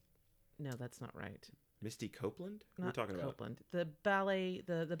 Misty? No, that's not right. Misty Copeland? Not We're talking Copeland. The ballet,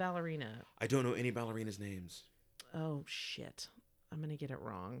 the ballerina. I don't know any ballerinas' names. Oh shit. I'm going to get it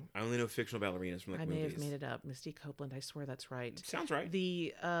wrong. I only know fictional ballerinas from I may have made it up. Misty Copeland. I swear that's right. Sounds right.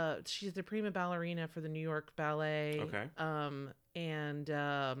 She's the prima ballerina for the New York Ballet. Okay.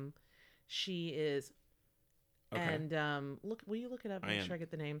 And she is. Okay. And will you look it up? Make sure I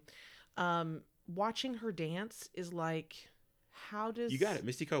get the name. Watching her dance is like, how does you got it,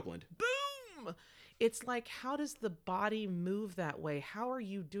 Misty Copeland? Boom! It's like, how does the body move that way? How are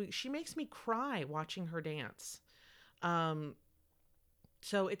you doing? She makes me cry watching her dance.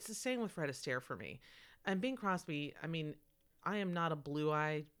 So it's the same with Fred Astaire for me. And Bing Crosby, I mean, I am not a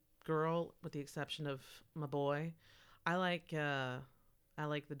blue-eyed girl with the exception of my boy. I like the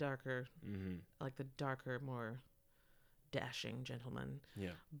darker, more dashing gentleman.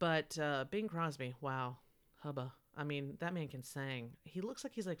 Yeah. But Bing Crosby, wow, hubba. I mean, that man can sing. He looks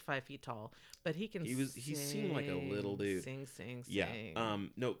like he's like 5 feet tall, but he can. He seemed like a little dude. Sing. Yeah.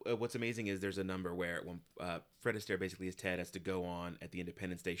 No. What's amazing is there's a number where when Fred Astaire, basically as Ted, has to go on at the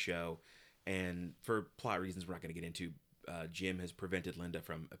Independence Day show, and for plot reasons we're not going to get into, Jim has prevented Linda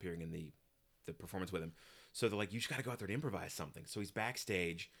from appearing in the performance with him. So they're like, you just got to go out there and improvise something. So he's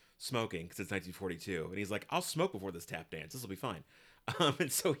backstage smoking because it's 1942, and he's like, I'll smoke before this tap dance. This will be fine.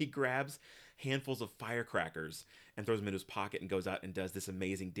 And so he grabs handfuls of firecrackers and throws them in his pocket and goes out and does this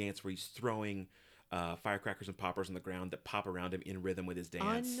amazing dance where he's throwing firecrackers and poppers on the ground that pop around him in rhythm with his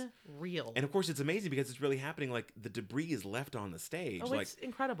dance. Unreal. And of course, it's amazing because it's really happening. Like the debris is left on the stage. Oh, it's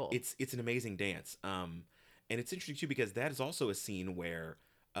incredible. It's an amazing dance. And it's interesting too because that is also a scene where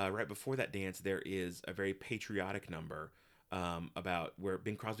right before that dance there is a very patriotic number about where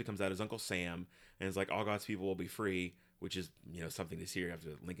Bing Crosby comes out as Uncle Sam and is like, all God's people will be free, which is, something to see after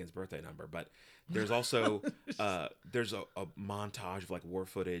Lincoln's birthday number. But there's also there's a montage of like war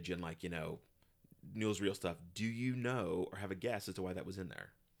footage and like, newsreel stuff. Do you know or have a guess as to why that was in there?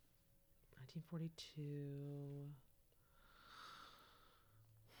 1942.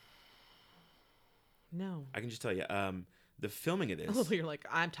 No. I can just tell you, the filming of this. Oh, you're like,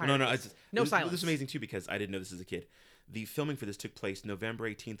 I'm tired. No, no silence. This is amazing too because I didn't know this as a kid. The filming for this took place November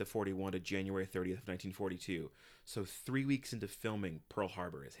 18th of 41 to January 30th of 1942. So 3 weeks into filming, Pearl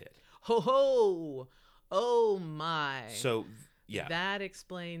Harbor is hit. Ho ho! Oh my! So yeah, that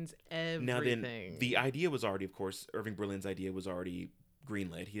explains everything. Now then, the idea was already, of course, Irving Berlin's idea was already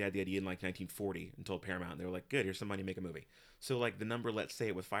greenlit. He had the idea in like 1940 and told Paramount, and they were like, "Good, here's some money, make a movie." So like the number, let's say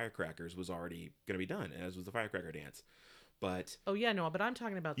it with firecrackers, was already going to be done, as was the firecracker dance. But but I'm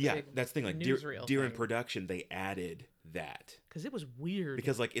talking about the big that's the thing. Like during production, they added that because it was weird.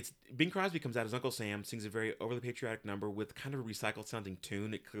 Because like it's Bing Crosby comes out as Uncle Sam, sings a very overly patriotic number with kind of a recycled sounding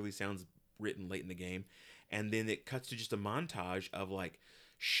tune. It clearly sounds written late in the game, and then it cuts to just a montage of like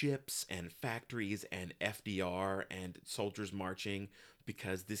ships and factories and FDR and soldiers marching,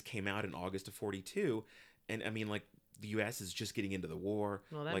 because this came out in August of 42. And I mean, like, the U.S. is just getting into the war.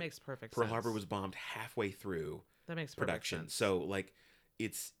 Well, that like, makes perfect Pearl sense. Harbor was bombed halfway through That makes production. perfect sense. So, like,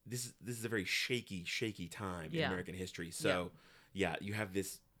 this is a very shaky time in American history. So, yeah, you have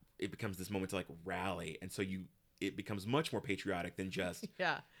this. It becomes this moment to like rally, and so it becomes much more patriotic than just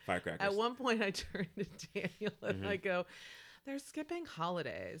firecrackers. At one point, I turned to Daniel and I go, "They're skipping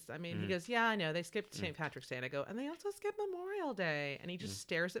holidays." I mean, he goes, "Yeah, I know. They skipped St. Patrick's Day." And I go, "And they also skip Memorial Day." And he just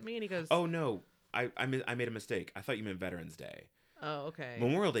stares at me and he goes, "Oh no, I made a mistake. I thought you meant Veterans Day." "Oh, okay."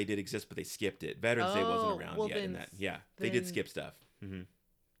 Memorial Day did exist, but they skipped it. Veterans Day wasn't around yet. In that, they did skip stuff.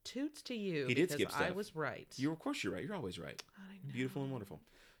 Toots to you. He did skip stuff. I was right. Of course, you're right. You're always right. I know. Beautiful and wonderful.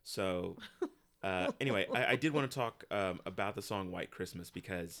 So, anyway, I did want to talk about the song "White Christmas"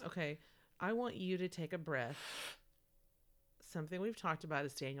 because okay, I want you to take a breath. Something we've talked about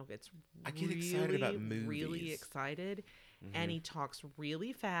is Daniel gets I get excited about movies. Really excited, and he talks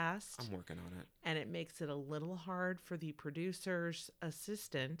really fast. I'm working on it, and it makes it a little hard for the producer's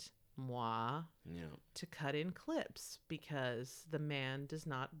assistant, moi, to cut in clips because the man does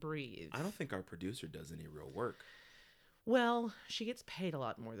not breathe. I don't think our producer does any real work. Well, she gets paid a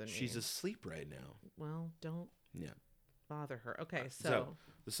lot more than me. She's asleep right now. Well, don't bother her. Okay, so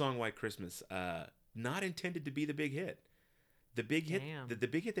the song "White Christmas," not intended to be the big hit. The big hit, the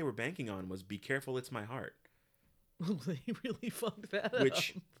big hit they were banking on was "Be Careful, It's My Heart." They really fucked that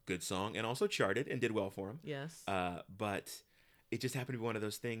Which, up. good song, and also charted and did well for him. Yes. But it just happened to be one of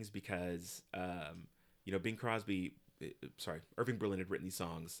those things because, Bing Crosby, Irving Berlin had written these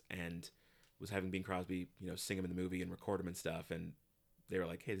songs and was having Bing Crosby, sing them in the movie and record them and stuff. And they were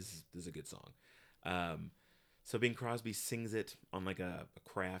like, hey, this is a good song. So Bing Crosby sings it on like a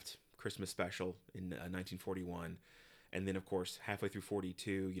Kraft Christmas special in 1941. And then, of course, halfway through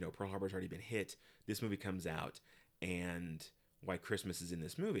 42, Pearl Harbor's already been hit. This movie comes out, and White Christmas is in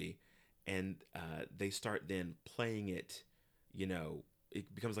this movie. And they start then playing it,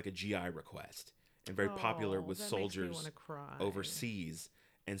 it becomes like a GI request and very popular with soldiers overseas.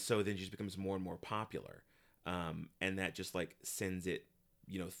 And so then it just becomes more and more popular. And that just like sends it,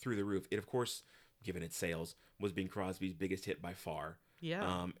 through the roof. It, of course, given its sales, was Bing Crosby's biggest hit by far.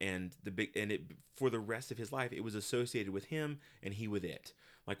 Yeah. And for the rest of his life, it was associated with him and he with it.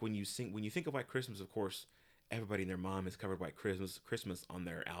 Like when you think of White Christmas, of course, everybody and their mom has covered White Christmas on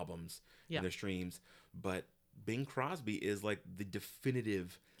their albums and their streams. But Bing Crosby is like the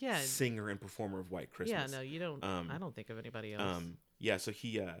definitive singer and performer of White Christmas. Yeah, no, you don't. I don't think of anybody else. So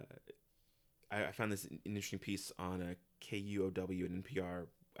he, I found this interesting piece on a KUOW, an NPR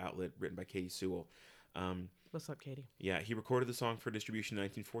outlet written by Katie Sewell. What's up, Katie? Yeah, he recorded the song for distribution in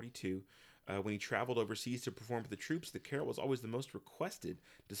 1942. When he traveled overseas to perform for the troops, the carol was always the most requested,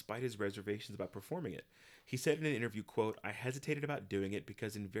 despite his reservations about performing it. He said in an interview, quote, "I hesitated about doing it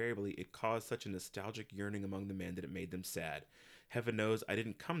because invariably it caused such a nostalgic yearning among the men that it made them sad. Heaven knows I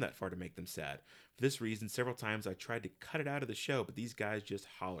didn't come that far to make them sad. For this reason, several times I tried to cut it out of the show, but these guys just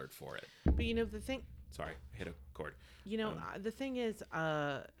hollered for it." But the thing... Sorry, I hit a chord. The thing is,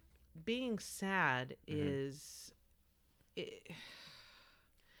 being sad is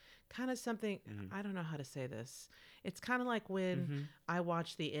kind of something, I don't know how to say this. It's kind of like when I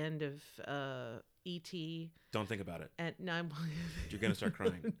watched the end of E.T. Don't think about it. And no, you're going to start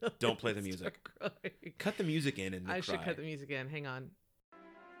crying. No, don't play the music. Cut the music in and I cry. should cut the music in. Hang on.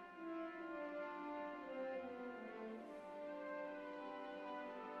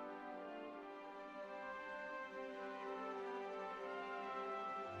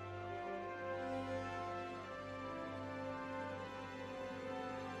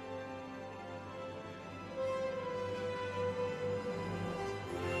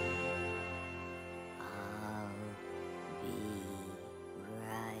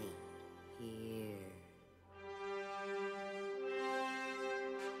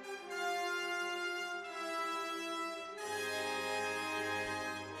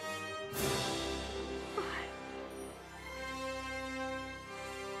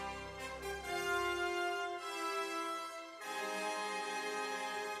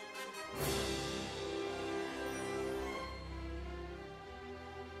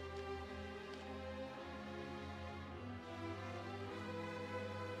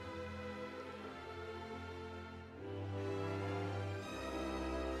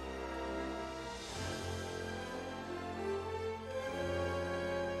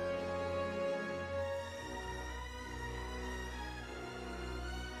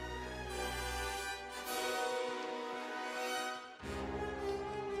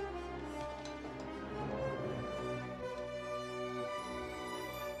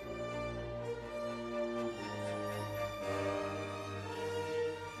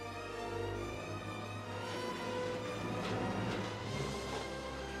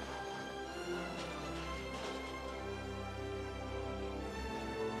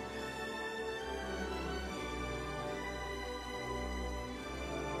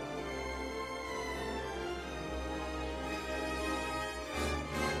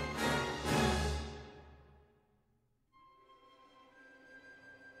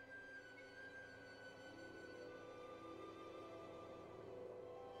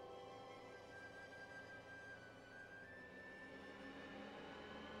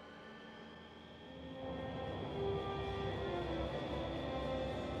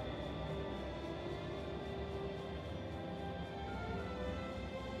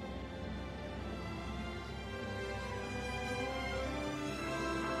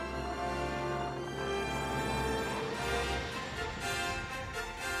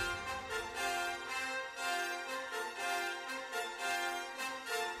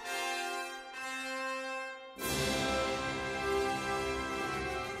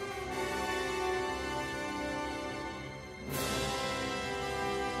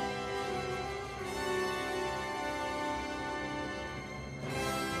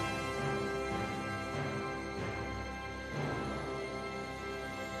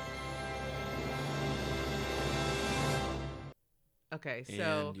 Okay,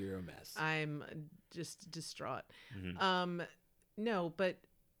 so and you're a mess. I'm just distraught. Hmm. No, but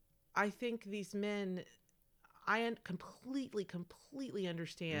I think these men, completely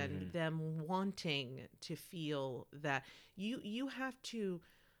understand Hmm. them wanting to feel that you have to.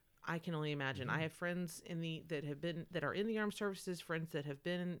 I can only imagine. I Hmm. have friends that are in the armed services, friends that have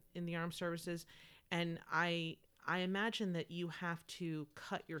been in the armed services, and I imagine that you have to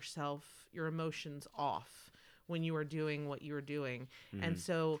cut your emotions off when you are doing what you are doing. And Hmm.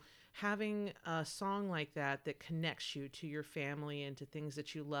 so having a song like that connects you to your family and to things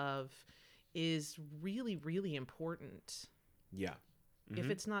that you love is really, really important. Yeah. If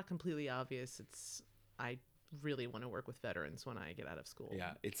Hmm. it's not completely obvious, I really want to work with veterans when I get out of school.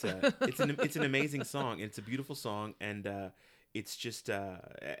 Yeah. It's an amazing song. And it's a beautiful song, and it's just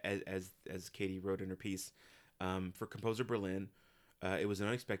as Katie wrote in her piece, for composer Berlin. It was an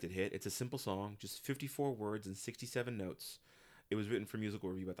unexpected hit. It's a simple song, just 54 words and 67 notes. It was written for musical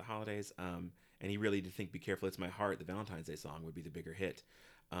review about the holidays, and he really did think "Be Careful, It's My Heart," the Valentine's Day song, would be the bigger hit.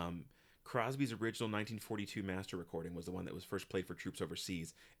 Um, Crosby's original 1942 master recording was the one that was first played for troops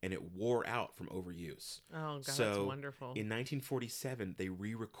overseas, and it wore out from overuse. Oh god, that's So wonderful. in 1947, they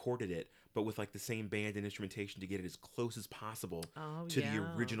re-recorded it, but with like the same band and instrumentation to get it as close as possible Oh to the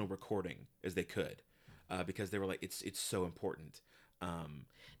yeah. original recording as they could, because they were like, it's so important. Um,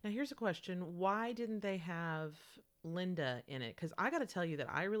 Now here's a question: why didn't they have Linda in it? Because I got to tell you that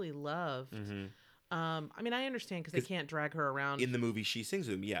I really loved. mhm. I mean, I understand because they Because can't drag her around, in the movie she sings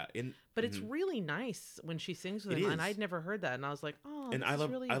with him, yeah. but it's Mhm. really nice when she sings with It him. And is, I'd never heard that, and I was like, oh, and this is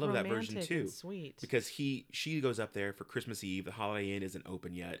really I love that version romantic and too, sweet. because she goes up there for Christmas Eve. The Holiday Inn isn't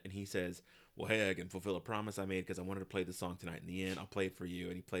open yet, and he says, "Well, hey, I can fulfill a promise I made because I wanted to play the song tonight in the inn. I'll play it for you."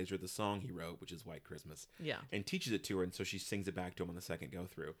 And he plays her the song he wrote, which is White Christmas, Yeah. and teaches it to her, and so she sings it back to him on the second go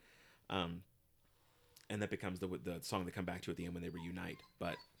through, um, and that becomes the song they come back to at the end when they reunite.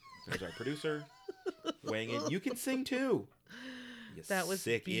 But there's our producer weighing in. You can sing too, you That was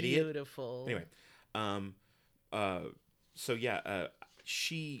sick idiot. beautiful. Anyway, um, uh, so yeah,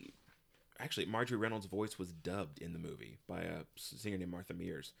 she actually Marjorie Reynolds' voice was dubbed in the movie by a singer named Martha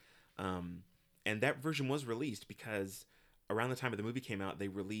Mears, um, and that version was released because around the time of the movie came out, they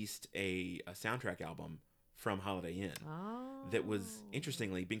released a soundtrack album from Holiday Inn. Oh. That was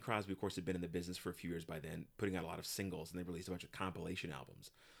interestingly, Bing Crosby, of course, had been in the business for a few years by then, putting out a lot of singles, and they released a bunch of compilation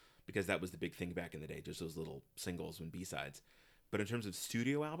albums because that was the big thing back in the day, just those little singles and B-sides. But in terms of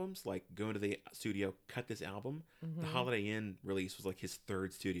studio albums, like going to the studio, cut this album, the Mm-hmm. Holiday Inn release was like his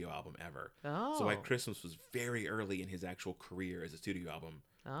third studio album ever. So White Oh. Christmas was very early in his actual career as a studio album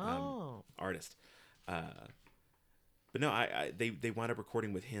Oh. artist. Uh, but no, they wound up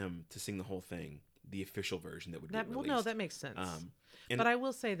recording with him to sing the whole thing, the official version that would get That well, released. no, that makes sense. Um, and But I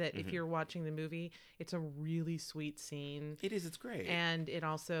will say that if mhm. you're watching the movie, it's a really sweet scene, It's great. and it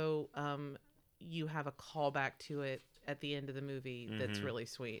also you have a callback to it at the end of the movie that's Hmm. really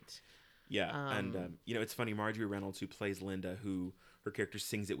sweet. Yeah, and Um, it's funny. Marjorie Reynolds, who plays Linda, who her character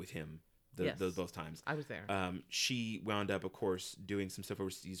sings it with him, yes, those both times. I was there. She wound up, of course, doing some stuff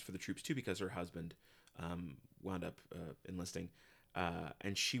overseas for the troops too, because her husband wound up enlisting,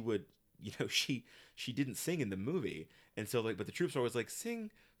 and she would, she didn't sing in the movie, and so like, but the troops are always like,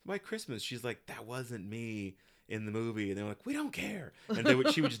 "Sing White Christmas." She's like, "That wasn't me in the movie," and they're like, "We don't care," and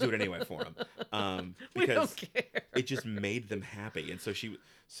she would just do it anyway for him, We don't because care. it just made them happy, and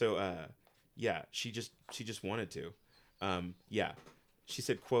yeah, she just wanted to, yeah, she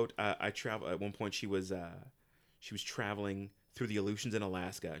said, quote, I travel at one point. She was traveling through the Aleutians in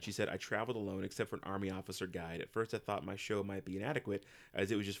Alaska, and she said, "I traveled alone except for an army officer guide. At first I thought my show might be inadequate,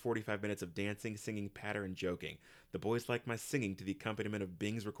 as it was just 45 minutes of dancing, singing, patter, and joking. The boys liked my singing to the accompaniment of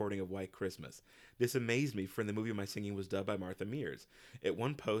Bing's recording of White Christmas. This amazed me, for in the movie my singing was dubbed by Martha Mears. At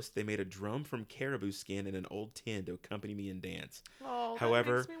one post they made a drum from caribou skin and an old tin to accompany me in dance. Oh, that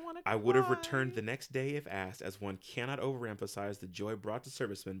However, makes me want to I would have cry. returned the next day if asked, as one cannot overemphasize the joy brought to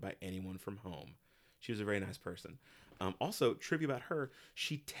servicemen by anyone from home." She was a very nice person. Also, trivia about her: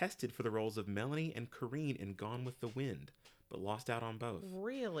 she tested for the roles of Melanie and Corrine in Gone with the Wind, but lost out on both.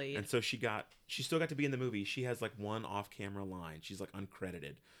 Really? And so she still got to be in the movie. She has like one off-camera line. She's like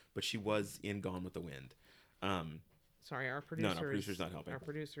uncredited, but she was in Gone with the Wind. Sorry, our No, producer producer's not helping. Our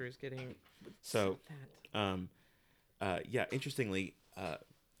producer is getting So, that. yeah, interestingly,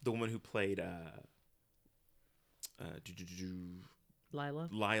 the woman who played Lila.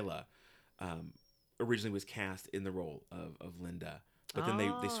 Lila, originally was cast in the role of Linda, but then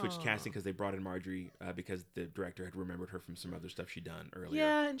they switched casting because they brought in Marjorie, because the director had remembered her from some other stuff she'd done earlier.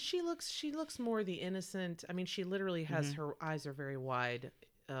 Yeah, and she looks more the innocent. I mean, she literally has her eyes are very wide.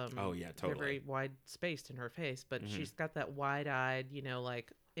 Oh yeah, they're totally. very wide spaced in her face, but Hmm. she's got that wide eyed,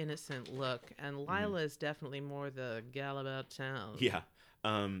 like innocent look. And Hmm. Lila is definitely more the gal about town. Yeah.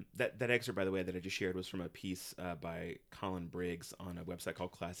 That excerpt, by the way, that I just shared was from a piece by Colin Briggs on a website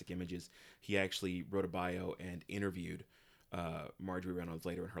called Classic Images. He actually wrote a bio and interviewed Marjorie Reynolds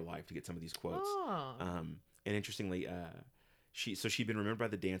later in her life to get some of these quotes. Oh, And interestingly, she'd been remembered by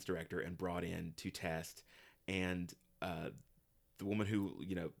the dance director and brought in to test, and the woman who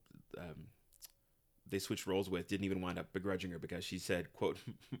um, they switched roles with didn't even wind up begrudging her because she said, quote,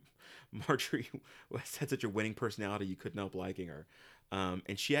 Marjorie had such a winning personality you couldn't help liking her.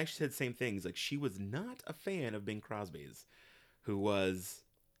 And she actually said the same things. Like, she was not a fan of Bing Crosby's, who was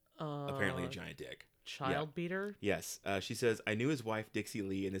apparently a uh, giant dick. Yeah. child beater. Yes. She says, I knew his wife, Dixie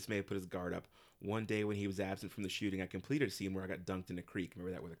Lee, and this may have put his guard up. One day when he was absent from the shooting, I completed a scene where I got dunked in a creek.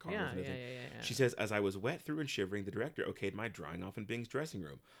 Remember that, where the car was Yeah, and yeah, everything? yeah, yeah, yeah. She says, as I was wet through and shivering, the director okayed my drying off in Bing's dressing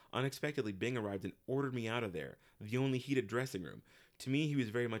room. Unexpectedly, Bing arrived and ordered me out of there, the only heated dressing room. To me, he was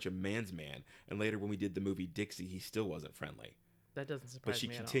very much a man's man, and later when we did the movie Dixie, he still wasn't friendly. That doesn't But surprise she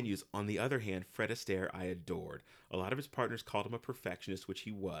me at all. continues, on the other hand, Fred Astaire I adored. A lot of his partners called him a perfectionist, which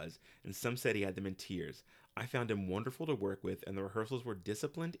he was, and some said he had them in tears. I found him wonderful to work with, and the rehearsals were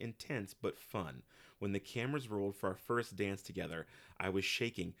disciplined, intense, but fun. When the cameras rolled for our first dance together, I was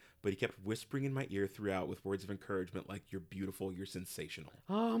shaking, but he kept whispering in my ear throughout with words of encouragement like, you're beautiful, you're sensational.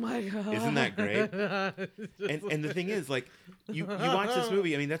 Oh my Isn't that great? god! And the thing is, like, you watch this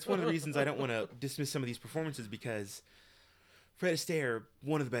movie, I mean, that's one of the reasons I don't want to dismiss some of these performances, because Fred Astaire,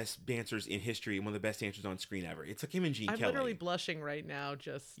 one of the best dancers in history, one of the best dancers on screen ever. It's like him and Gene I'm Kelly. literally blushing right now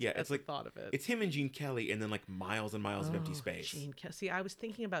just Yeah, at it's the like thought of it. it's him and Gene Kelly, and then like miles and miles of empty space. Gene Kelly. See, I was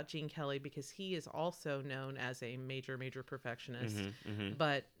thinking about Gene Kelly because he is also known as a major, major perfectionist,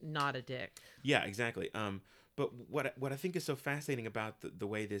 but not a dick. Yeah, exactly. But what I think is so fascinating about the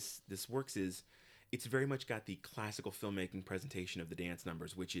way this works is it's very much got the classical filmmaking presentation of the dance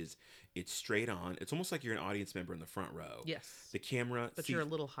numbers, which is it's straight on. It's almost like you're an audience member in the front row. Yes, The camera, but you're a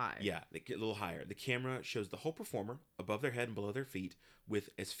little high. yeah, they get a little higher. The camera shows the whole performer above their head and below their feet with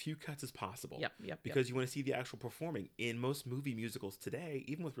as few cuts as possible. Yep. Because you want to see the actual performing. In most movie musicals today,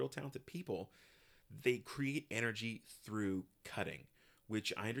 even with real talented people, they create energy through cutting,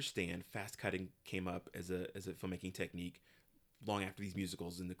 which I understand. Fast cutting came up as a filmmaking technique long after these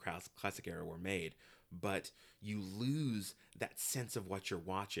musicals in the classic era were made, but you lose that sense of what you're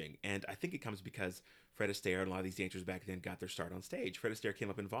watching. And I think it comes because Fred Astaire and a lot of these dancers back then got their start on stage. Fred Astaire came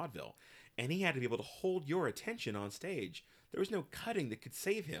up in vaudeville, and he had to be able to hold your attention on stage. There was no cutting that could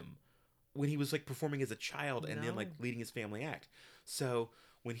save him when he was like performing as a child and then No. like leading his family act. So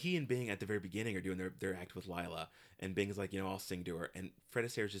when he and Bing at the very beginning are doing their act with Lila, and Bing is like, I'll sing to her, and Fred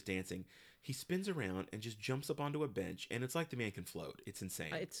Astaire's just dancing, he spins around and just jumps up onto a bench, and it's like the man can float. It's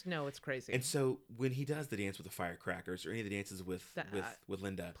insane. It's crazy. And so when he does the dance with the firecrackers or any of the dances with That- with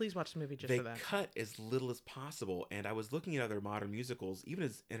Linda, Please watch the movie just they for that. cut as little as possible. And I was looking at other modern musicals, even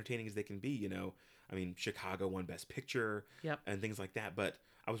as entertaining as they can be. I mean, Chicago won Best Picture, Yep. and things like that. But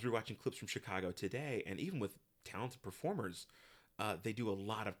I was rewatching clips from Chicago today, and even with talented performers, they do a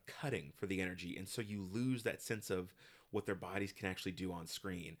lot of cutting for the energy, and so you lose that sense of what their bodies can actually do on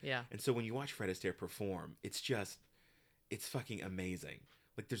screen. Yeah. And so when you watch Fred Astaire perform, it's fucking amazing.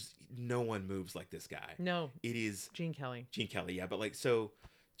 Like, there's no one moves like this guy. No, It is Gene Kelly. Gene Kelly, yeah, but like, so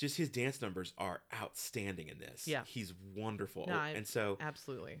just his dance numbers are outstanding in this. Yeah. He's wonderful. No,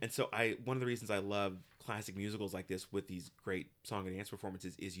 absolutely. And so one of the reasons I love classic musicals like this with these great song and dance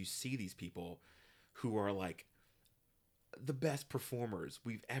performances is you see these people who are like the best performers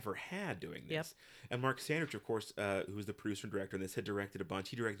we've ever had doing this. Yep. And Mark Sandrich, of course, who was the producer and director on this, had directed a bunch.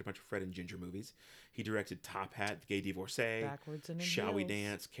 He directed a bunch of Fred and Ginger movies. He directed Top Hat, The Gay Divorcee, Backwards and in Shall We Heels.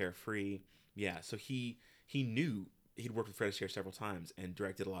 Dance, Carefree. Yeah, so he knew he'd worked with Fred Astaire several times and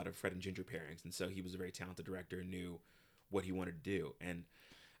directed a lot of Fred and Ginger pairings, and so he was a very talented director and knew what he wanted to do. And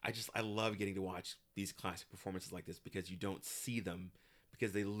I love getting to watch these classic performances like this because you don't see them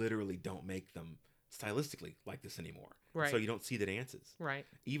because they literally don't make them stylistically like this anymore. Right. So you don't see the dances. Right.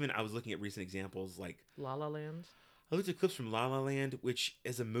 Even I was looking at recent examples, like La La Land. I looked at clips from La La Land, which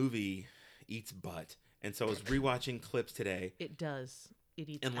as a movie eats butt. And so I was rewatching clips today. It does. It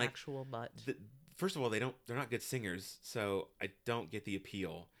eats And, like, actual butt. First of all, they're not good singers, so I don't get the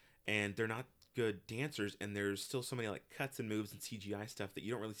appeal. And they're not good dancers, and there's still so many like cuts and moves and CGI stuff that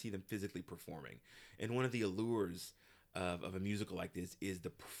you don't really see them physically performing. And one of the allures of a musical like this is the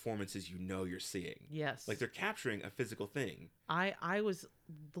performances you're seeing. Yes. Like, they're capturing a physical thing. I was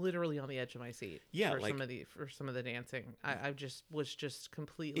literally on the edge of my seat. Yeah, For like- some of the dancing. I just was just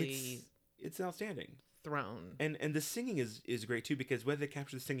completely It's outstanding. throne. And the singing is great too, because whether they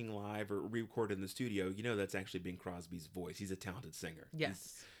capture the singing live or re-record in the studio, you know that's actually Bing Crosby's voice. He's a talented singer.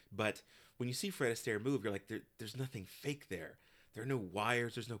 Yes. But when you see Fred Astaire move, you're like, there's nothing fake there. There are no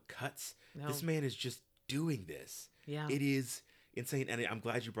wires. There's no cuts. No. This man is just doing this. Yeah. It is insane. And I'm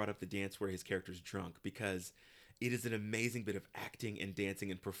glad you brought up the dance where his character's drunk, because it is an amazing bit of acting and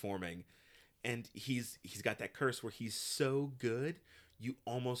dancing and performing. And he's got that curse where he's so good, you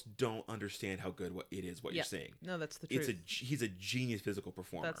almost don't understand how good you're seeing. No, that's the truth. He's a genius physical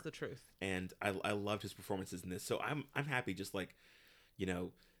performer. That's the truth. And I loved his performances in this. So I'm happy, just like, you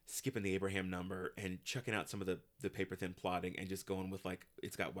know, skipping the Abraham number and chucking out some of the paper thin plotting and just going with, like,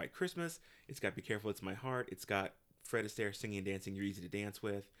 it's got White Christmas, it's got Be Careful It's My Heart, it's got Fred Astaire singing and dancing You're Easy to Dance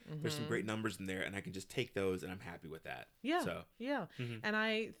With. There's some great numbers in there, and I can just take those, and I'm happy with that. Yeah. So, yeah. And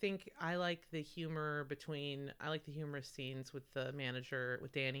I think I like the humorous scenes with the manager,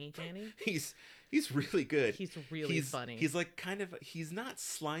 with Danny. He's really good. He's really funny. He's like he's not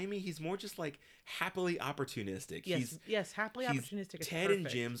slimy. He's more just like happily opportunistic. Yes, happily opportunistic. He's Ted and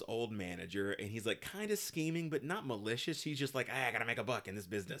Jim's old manager, and he's like kind of scheming, but not malicious. He's just like, I gotta make a buck in this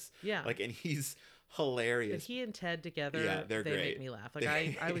business. Yeah. Like, and he's hilarious. But he and Ted together, yeah, they great. Make me laugh. Like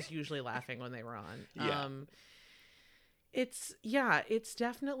I was usually laughing when they were on. Yeah. It's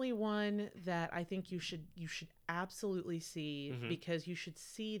definitely one that I think you should absolutely see, because you should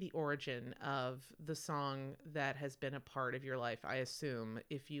see the origin of the song that has been a part of your life. I assume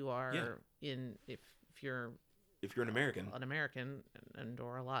if you are if you're an American, and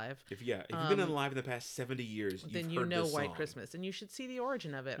or alive. If you've been alive in the past 70 years, then you know White Christmas, and you should see the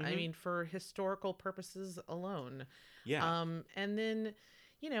origin of it. I mean, for historical purposes alone. Yeah. And then,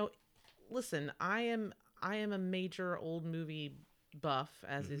 listen, I am a major old movie buff,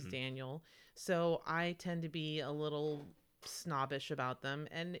 as is Daniel. So I tend to be a little snobbish about them.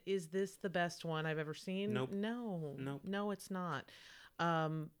 And is this the best one I've ever seen? Nope. No, it's not.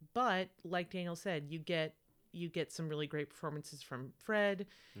 But like Daniel said, you get some really great performances from Fred.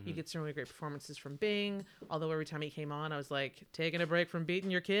 You get some really great performances from Bing. Although every time he came on, I was like, taking a break from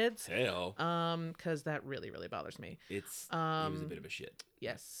beating your kids? Hell. Because that really, really bothers me. It was a bit of a shit.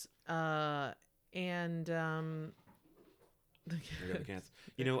 Yes. And I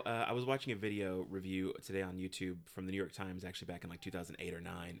was watching a video review today on YouTube from the New York Times, actually back in like 2008 or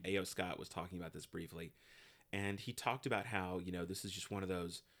 9. A.O. Scott was talking about this briefly, and he talked about how, this is just one of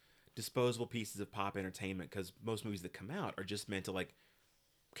those disposable pieces of pop entertainment, because most movies that come out are just meant to like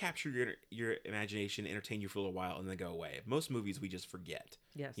capture your imagination, entertain you for a little while, and then go away. Most movies we just forget.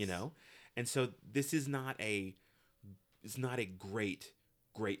 Yes. And so this is not it's not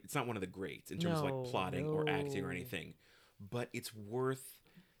one of the greats in terms of like plotting or acting or anything, but it's worth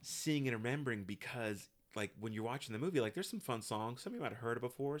seeing and remembering, because like when you're watching the movie, like there's some fun songs. Some of you might have heard it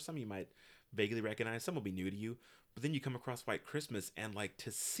before, some of you might vaguely recognize, some will be new to you, but then you come across White Christmas, and like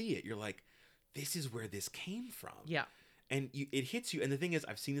to see it, you're like, this is where this came from. Yeah. And it hits you. And the thing is,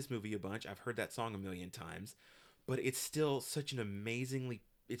 I've seen this movie a bunch, I've heard that song a million times, but it's still such an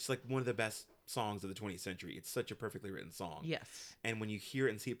it's like one of the best songs of the 20th century. It's such a perfectly written song. Yes. And when you hear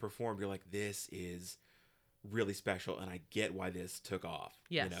it and see it performed, you're like, this is really special, and I get why this took off.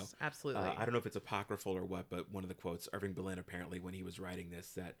 Yes, absolutely. I don't know if it's apocryphal or what, but one of the quotes, Irving Berlin, apparently, when he was writing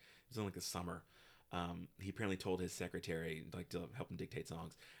this, that it was in like the summer, he apparently told his secretary like to help him dictate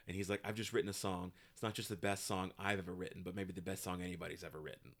songs, and he's like, I've just written a song. It's not just the best song I've ever written, but maybe the best song anybody's ever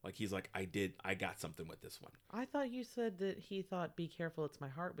written. Like, he's like, I got something with this one. I thought you said that he thought Be Careful It's My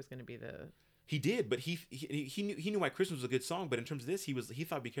Heart was going to be the... He did, but he knew White Christmas was a good song, but in terms of this, he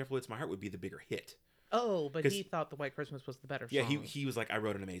thought Be Careful It's My Heart would be the bigger hit. Oh, but he thought the White Christmas was the better song. Yeah, he was like, I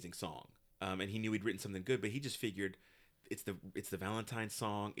wrote an amazing song, and he knew he'd written something good, but he just figured it's the Valentine's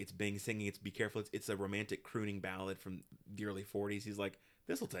song. It's Bing singing. It's Be Careful. It's a romantic crooning ballad from the early 40s. He's like,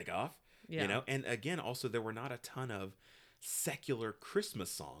 this will take off, And again, also there were not a ton of secular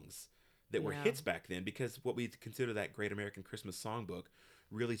Christmas songs that were hits back then, because what we consider that Great American Christmas Songbook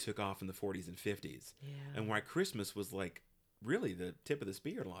really took off in the 40s and 50s. Yeah. And White Christmas was like really the tip of the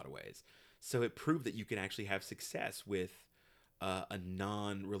spear in a lot of ways. So it proved that you can actually have success with a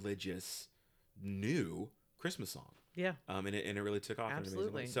non-religious new Christmas song. Yeah. And it really took off. Absolutely. In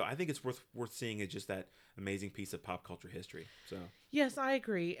an amazing way. So I think it's worth seeing as just that amazing piece of pop culture history. So yes, I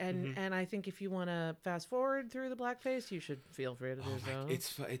agree. And I think if you want to fast forward through the blackface, you should feel free to do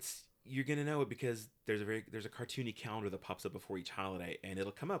so. It's you're gonna know it, because there's a cartoony calendar that pops up before each holiday, and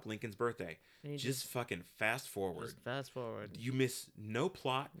it'll come up Lincoln's birthday. Just fucking fast forward. Just fast forward. You miss no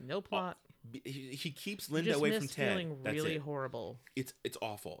plot. No plot. He keeps Linda away from Ted. Feeling really horrible. It's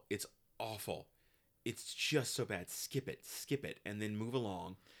awful. It's awful. It's just so bad. Skip it, and then move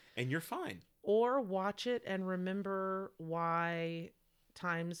along, and you're fine. or watch it and remember why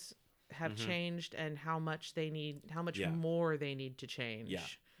times have Mm-hmm. changed and how much Yeah. more they need to Yeah.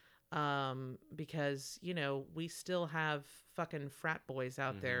 change. Because, we still have fucking frat boys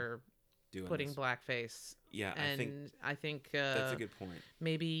out Mm-hmm. there Doing putting this. blackface. Yeah, I think And I think that's a good point.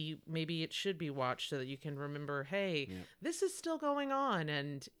 maybe it should be watched so that you can remember, hey, Yeah. this is still going on.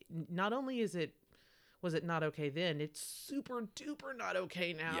 And not only was it not okay then, it's super duper not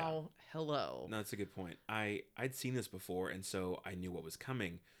okay Yeah. now. Hello. No, that's a good point. I'd seen this before, and so I knew what was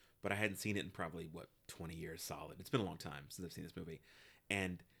coming, but I hadn't seen it in probably 20 years solid. It's been a long time since I've seen this movie,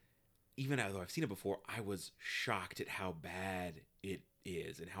 and even though I've seen it before, I was shocked at how bad it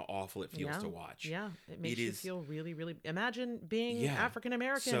is and how awful it feels Yeah. to watch. Yeah. It It makes you is, feel really, really. Imagine being yeah. African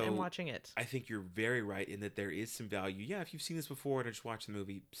American and So watching it. I think you're very right in that there is some value. Yeah, if you've seen this before and just watch the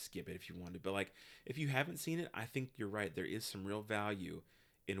movie, skip it if you want to. But like, if you haven't seen it, I think you're right. There is some real value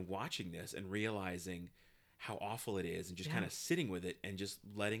in watching this and realizing how awful it is, and just Yeah. kind of sitting with it and just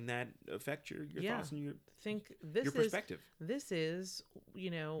letting that affect your Yeah. thoughts and Think your perspective. this is,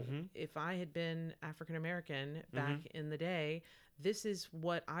 Mm-hmm. if I had been African American Mm-hmm. back in the day, this is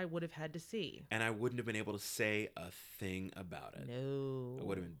what I would have had to see. And I wouldn't have been able to say a thing about it. No. I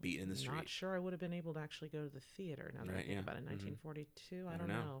would have been beaten in the street. Not sure I would have been able to actually go to the theater now that I Right, think yeah. about it. Mhm. 1942. I I don't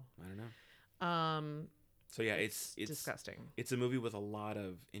don't know. I don't know. Um, So yeah, it's disgusting. it's a movie with a lot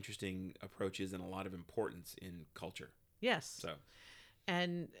of interesting approaches and a lot of importance in culture. Yes. So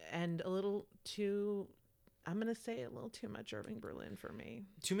And a little too. I'm gonna say a little too much Irving Berlin for me.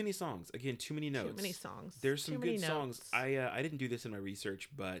 too many songs. Again, too many notes. Too many songs. There's some Too many good songs. notes. I didn't do this in my research,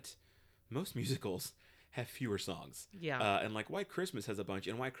 but most musicals have fewer songs. Yeah. And like White Christmas has a bunch,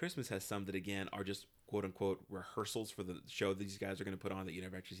 and White Christmas has some that again are just quote unquote rehearsals for the show that these guys are going to put on that you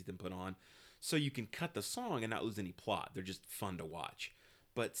never actually see them put on. So you can cut the song and not lose any plot. They're just fun to watch.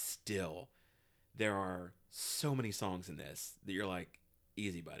 But still, there are so many songs in this that you're like,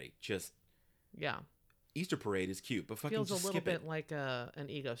 easy, buddy. Just Yeah. Easter Parade is cute, but fucking Feels a just little skip bit it. like an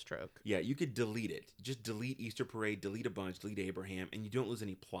ego stroke. Yeah, you could delete it. Just delete Easter Parade, delete a bunch, delete Abraham, and you don't lose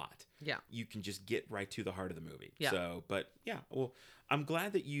any plot. Yeah. You can just get right to the heart of the movie. Yeah. So, but yeah, well, I'm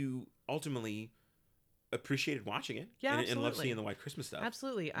glad that you ultimately appreciated watching it. Yeah, and love absolutely. seeing the White Christmas stuff.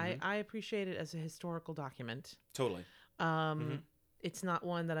 Absolutely. Mhm. I appreciate it as a historical document. Totally. Um, It's not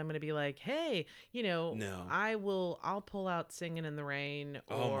one that I'm going to be like, hey, No. I'll pull out Singing in the Rain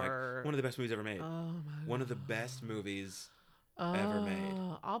Oh my! or One of the best movies ever made. oh my One of the God. best movies ever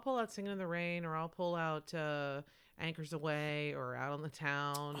made. I'll pull out Singing in the Rain, or I'll pull out Anchors Away, or Out on the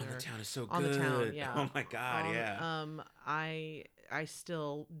Town. On or the Town is so good. On the Town, yeah. Oh my God, yeah. I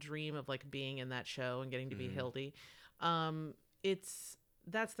still dream of like being in that show and getting to be Mhm. Hildy.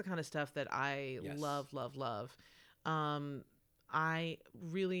 That's the kind of stuff that I Yes. love, love, love. I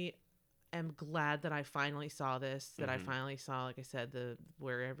really am glad that I finally saw this, that I Mhm. finally saw, like I said, the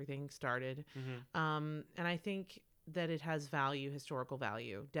where everything started. Mhm. And I think that it has value, historical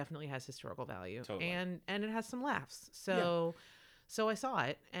value, definitely has historical value, Totally. and it has some laughs. So I saw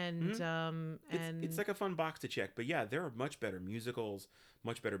it, and It's like a fun box to check, but yeah, there are much better musicals,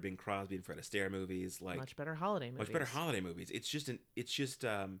 much better Bing Crosby and Fred Astaire movies, like much better holiday movies. much better holiday movies. It's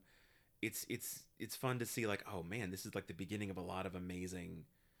fun to see like, oh man, this is like the beginning of a lot of amazing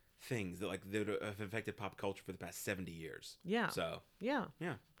things that have affected pop culture for the past 70 years. Yeah. So Yeah.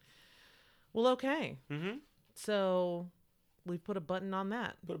 yeah. Well, okay. Mm-hmm. So we've put a button on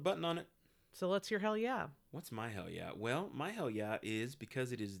that. Put a button on it. So let's hear hell yeah. What's my hell yeah? Well, my hell yeah is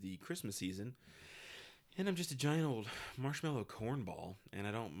because it is the Christmas season, and I'm just a giant old marshmallow cornball, and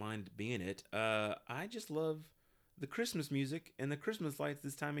I don't mind being it. I just love the Christmas music and the Christmas lights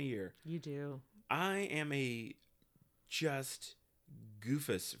this time of year. You do. I am a just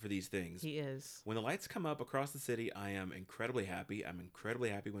goofus for these things. He is. When the lights come up across the city, I am incredibly happy. I'm incredibly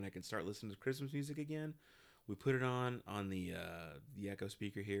happy when I can start listening to Christmas music again. We put it on the Echo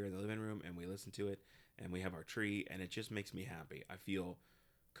speaker here in the living room, and we listen to it, and we have our tree, and it just makes me happy. I feel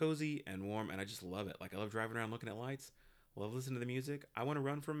cozy and warm, and I just love it. Like, I love driving around looking at lights. I love listening to the music. I want to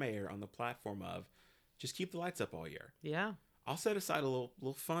run for mayor on the platform of just keep the lights up all year. Yeah. I'll set aside a little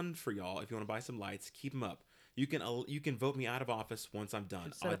fund for y'all if you want to buy some lights. Keep them up. You can vote me out of office once I'm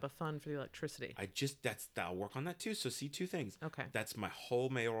done. Set up a fund for the electricity. I'll work on that too. So see, two things. Okay. That's my whole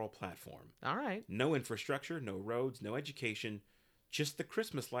mayoral platform. All right. No infrastructure, no roads, no education, just the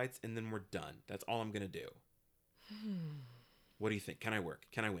Christmas lights, and then we're done. That's all I'm gonna do. What do you think? Can I work?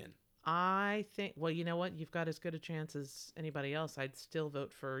 Can I win? I think, well, you know what? You've got as good a chance as anybody else. I'd still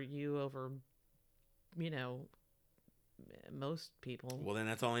vote for you over, most people. Well, then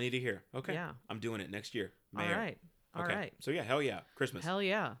that's all I need to hear. Okay. Yeah. I'm doing it next year. All Mayor. right. All okay. right. So yeah, hell yeah, Christmas. Hell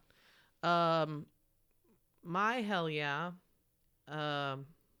yeah. Um, my hell yeah. Um,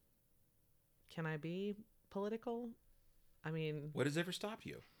 can I be political? I mean, What has ever stopped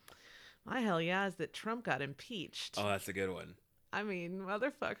you? my hell yeah is that Trump got impeached. Oh, that's a good one. I mean,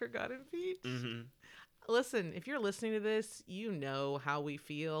 motherfucker got impeached. Mm-hmm. Listen, if you're listening to this, you know how we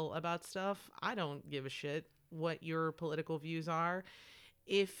feel about stuff. I don't give a shit what your political views are.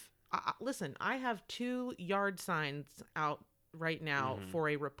 If listen, I have 2 yard signs out right now Mm-hmm. for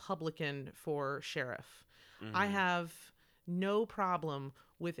a Republican for sheriff. I Mm-hmm. have no problem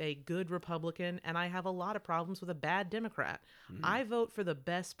with a good Republican, and I have a lot of problems with a bad Democrat. Mm-hmm. I vote for the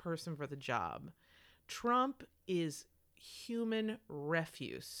best person for the job. Trump is human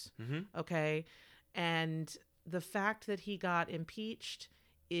refuse. Mm-hmm. Okay. And the fact that he got impeached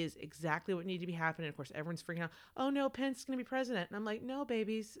is exactly what needed to be happening. Of course, everyone's freaking out. Oh no, Pence's going to be president. And I'm like, no,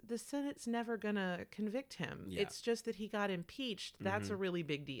 babies, the Senate's never going to convict him. Yeah. It's just that he got impeached. That's Mm-hmm. a really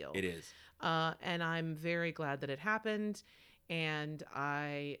big deal. It is. And I'm very glad that it happened. And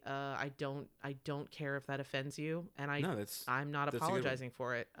I don't care if that offends you. And No, that's I'm not that's a good one. apologizing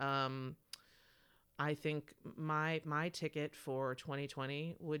for it. I think my ticket for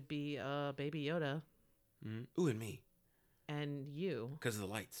 2020 would be Baby Yoda Mm-hmm. Ooh, and me, and you. because of the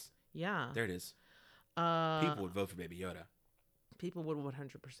lights. Yeah. There it is. Uh, People would vote for Baby Yoda. people would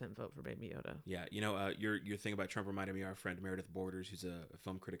 100% vote for Baby Yoda. Yeah, you know, your thing about Trump reminded me of our friend Meredith Borders, who's a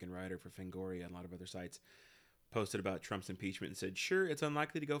film critic and writer for Fangoria and a lot of other sites, posted about Trump's impeachment and said, "Sure, it's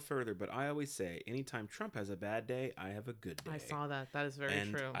unlikely to go further, but I always say, anytime Trump has a bad day, I have a good day." I saw that. That is very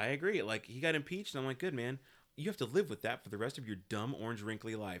and true. I agree. Like, he got impeached, and I'm like, good, man. You have to live with that for the rest of your dumb, orange,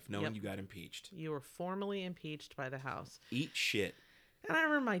 wrinkly life, knowing Yep. you got impeached. You were formally impeached by the House. Eat shit. And I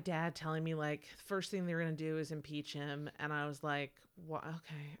remember my dad telling me, like, first thing they're going to do is impeach him. And I was like, well,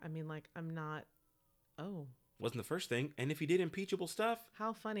 okay. I mean, like, I'm not. Oh, Wasn't the first thing. And if he did impeachable stuff,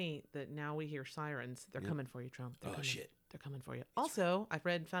 how funny that now we hear sirens. They're Yep. coming for you, Trump. They're oh, coming. shit. They're coming for you. Also, I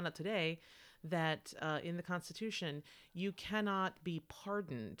found out today that in the Constitution, you cannot be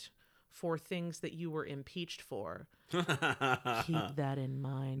pardoned for things that you were impeached for. Keep that in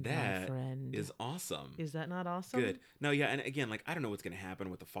mind, my That friend. is awesome. Is that not awesome? Good. No, yeah, and again, like, I don't know what's going to happen,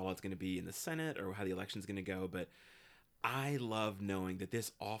 what the fallout's going to be in the Senate or how the election's going to go, but I love knowing that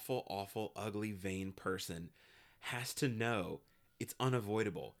this awful, awful, ugly, vain person has to know it's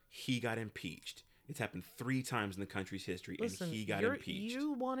unavoidable. He got impeached. It's happened 3 times in the country's history, Listen, and he got impeached.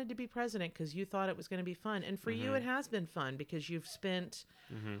 you wanted to be president because you thought it was going to be fun. And for you, it has been fun because you've spent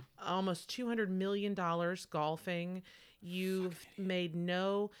almost $200 million golfing. You've made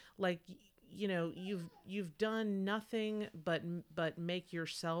no, like, you know, you've done nothing but make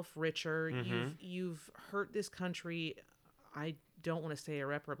yourself richer. You've hurt this country. I don't want to say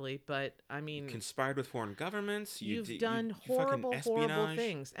irreparably, but I mean, Conspired with foreign governments. you've done you fucking horrible espionage.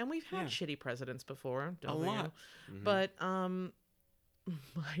 things. And we've had Yeah. shitty presidents before, A don't we? lot. But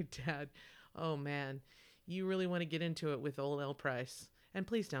my dad, oh man, you really want to get into it with old El Price. And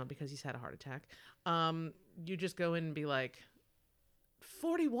please don't, because he's had a heart attack. You just go in and be like,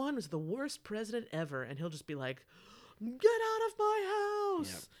 41 was the worst president ever. And he'll just be like, get out of my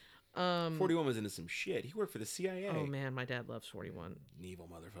house. 41 was into some shit. He worked for the CIA. Oh man, my dad loves 41. An evil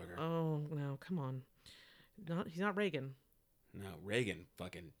motherfucker. Oh no, come on. He's not Reagan. No, Reagan,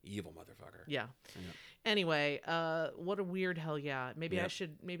 fucking evil motherfucker. Yeah. Yeah. Anyway, what a weird hell yeah. Maybe I Yep.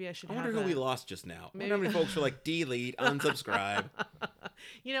 should I wonder who have we a- lost just now. I Maybe- wonder how many folks were like, delete, unsubscribe.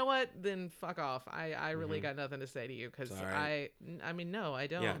 You know what? Then fuck off. I really got nothing to say to you because Sorry. I mean no, I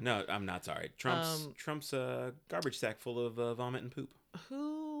don't. Yeah, no, I'm not sorry. Trump's a garbage sack full of vomit and poop.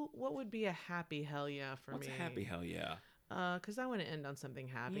 What would be a happy hell yeah for What's me? a happy hell yeah? Because I want to end on something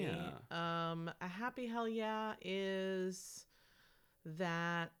happy. Yeah. A happy hell yeah is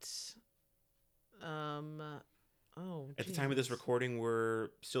that. At the time of this Jesus. recording, we're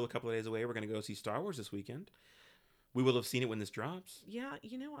still a couple of days away. We're going to go see Star Wars this weekend. We will have seen it when this drops. Yeah,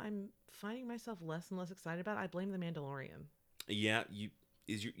 you know, I'm finding myself less and less excited about it. I blame The Mandalorian. Yeah,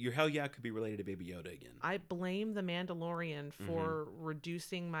 your hell yeah could be related to Baby Yoda again. I blame The Mandalorian for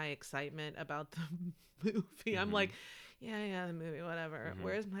reducing my excitement about the movie. I'm like, yeah, the movie, whatever.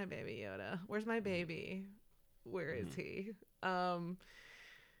 Where's my Baby Yoda? Where's my baby? Where is he?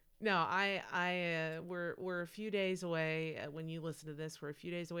 No, we're a few days away. When you listen to this, we're a few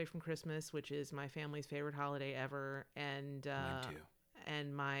days away from Christmas, which is my family's favorite holiday ever, and Mine too.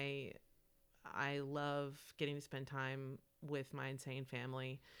 and I love getting to spend time with my insane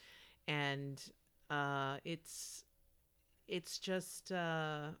family, and it's just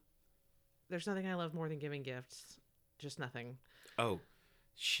there's nothing I love more than giving gifts, just nothing. Oh,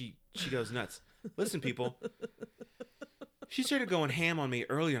 she goes nuts. Listen, people. She started going ham on me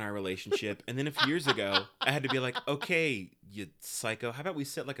early in our relationship, and then a few years ago, I had to be like, okay, you psycho, how about we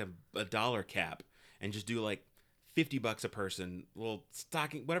set like a dollar cap and just do like $50 a person, little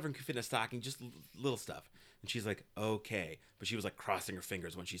stocking, whatever can fit in a stocking, just little stuff. And she's like, okay. But she was like crossing her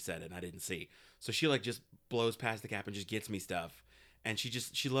fingers when she said it, and I didn't see. So she like just blows past the cap and just gets me stuff. And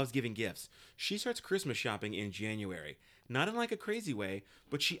she loves giving gifts. She starts Christmas shopping in January. Not in like a crazy way,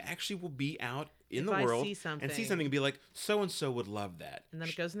 but she actually will be out in the world and see something and be like, so-and-so would love that. And then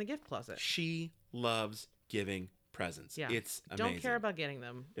it goes in the gift closet. She loves giving presents. Yeah. It's amazing. Don't care about getting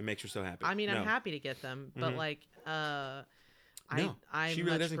them. It makes her so happy. I mean, I'm happy to get them, but like, No, I she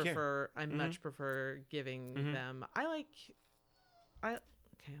really much doesn't care. prefer. I much prefer giving them. Okay, I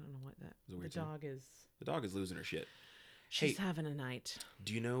don't know what that. It was a weird The sound. dog is. The dog is losing her shit. She's Hey, having a night.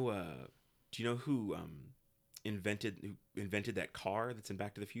 Do you know who invented that car that's in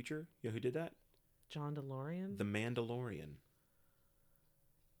Back to the Future? You know who did that? John DeLorean. The Mandalorian.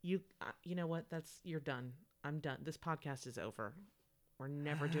 You know what? You're done. I'm done. This podcast is over. We're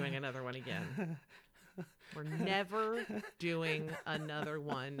never doing another one again. We're never doing another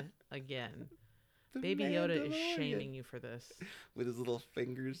one again. Baby Yoda is shaming you for this. With his little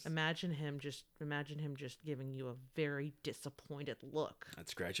fingers. Imagine him just giving you a very disappointed look. I'd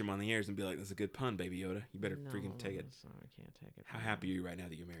scratch him on the ears and be like, "That's a good pun, Baby Yoda. You better freaking take it." So I can't take it. How happy are you right now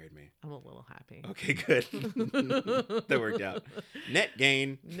that you married me? I'm a little happy. Okay, good. That worked out. Net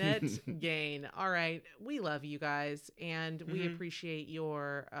gain. Net gain. All right. We love you guys, and we appreciate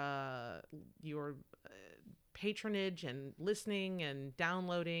your patronage and listening and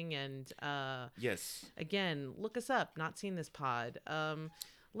downloading, and Yes. again, look us up. Not Seen This Pod.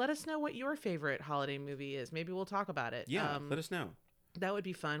 Let us know what your favorite holiday movie is. Maybe we'll talk about it. Yeah, let us know. That would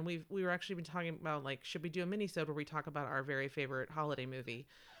be fun. We were actually been talking about, like, should we do a mini-sode where we talk about our very favorite holiday movie?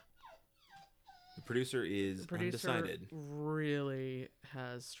 The producer is The producer undecided. really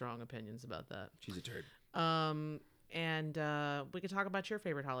has strong opinions about that. She's a turd. And we could talk about your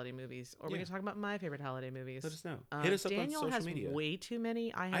favorite holiday movies, or we Yeah. could talk about my favorite holiday movies. Let us know. Hit us up Daniel on social has media. way too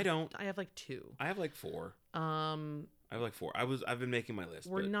many. I don't. I have like 2. I have like 4. Um, I've been making my list.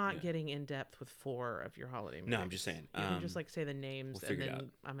 we're but, not yeah. getting in depth with 4 of your holiday movies. No, I'm just saying. You can just like say the names, we'll and figure it then out.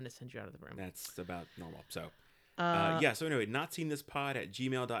 I'm gonna send you out of the room. That's about normal. So, yeah. So anyway,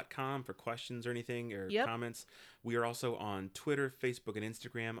 notseenthispod@gmail.com for questions or anything or Yep. comments. We are also on Twitter, Facebook, and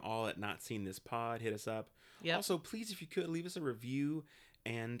Instagram, all at notseenthispod. Hit us up. Yep. Also, please, if you could, leave us a review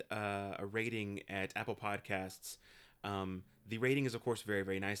and a rating at Apple Podcasts. The rating is, of course, very,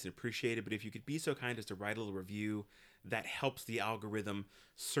 very nice and appreciated. But if you could be so kind as to write a little review, that helps the algorithm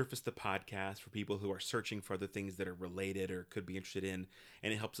surface the podcast for people who are searching for other things that are related or could be interested in,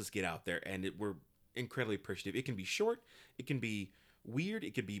 and it helps us get out there. And we're incredibly appreciative. It can be short, it can be weird,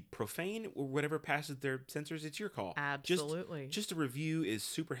 it could be profane, or whatever passes their censors. It's your call. Absolutely. Just a review is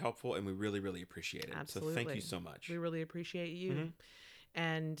super helpful, and we really, really appreciate it. Absolutely. So thank you so much. We really appreciate you. Mhm.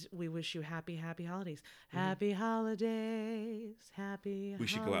 And we wish you happy holidays. Happy holidays. Happy We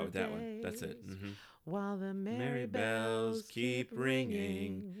should go out with that one. That's it. Mhm. While the merry Merry bells bells keep keep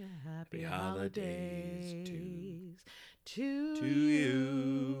ringing. ringing. Happy Happy holidays holidays to to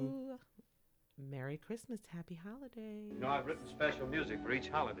you. Merry Christmas. Happy holidays. You know, I've written special music for each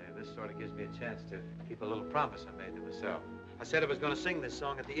holiday. This sort of gives me a chance to keep a little promise I made to myself. I said I was going to sing this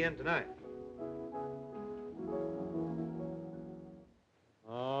song at the end tonight.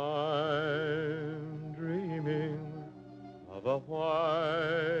 I'm dreaming of a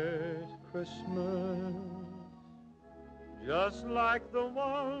white Christmas, just like the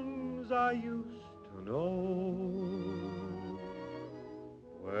ones I used to know,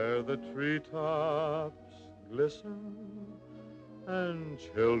 where the treetops glisten and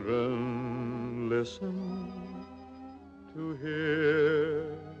children listen to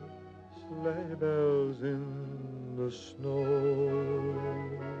hear sleigh bells in the snow.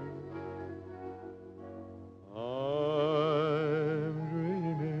 I'm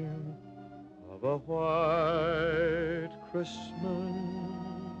dreaming of a white Christmas,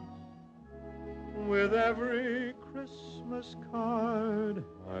 with every Christmas card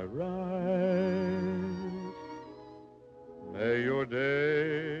I write. May your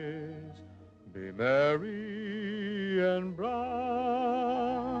days be merry and bright,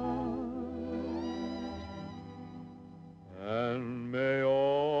 and may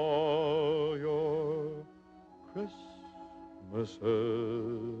all your Christmases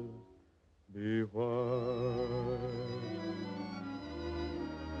be white.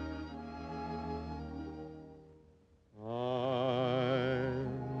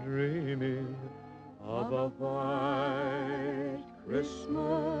 I'm dreaming of a white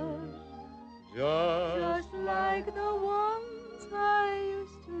Christmas, just like the one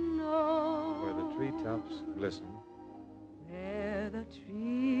glisten. Where the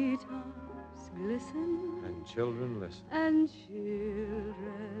treetops glisten And children listen. and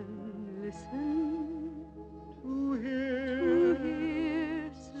children listen To to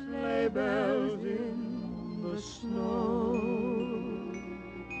hear sleigh bells in the snow.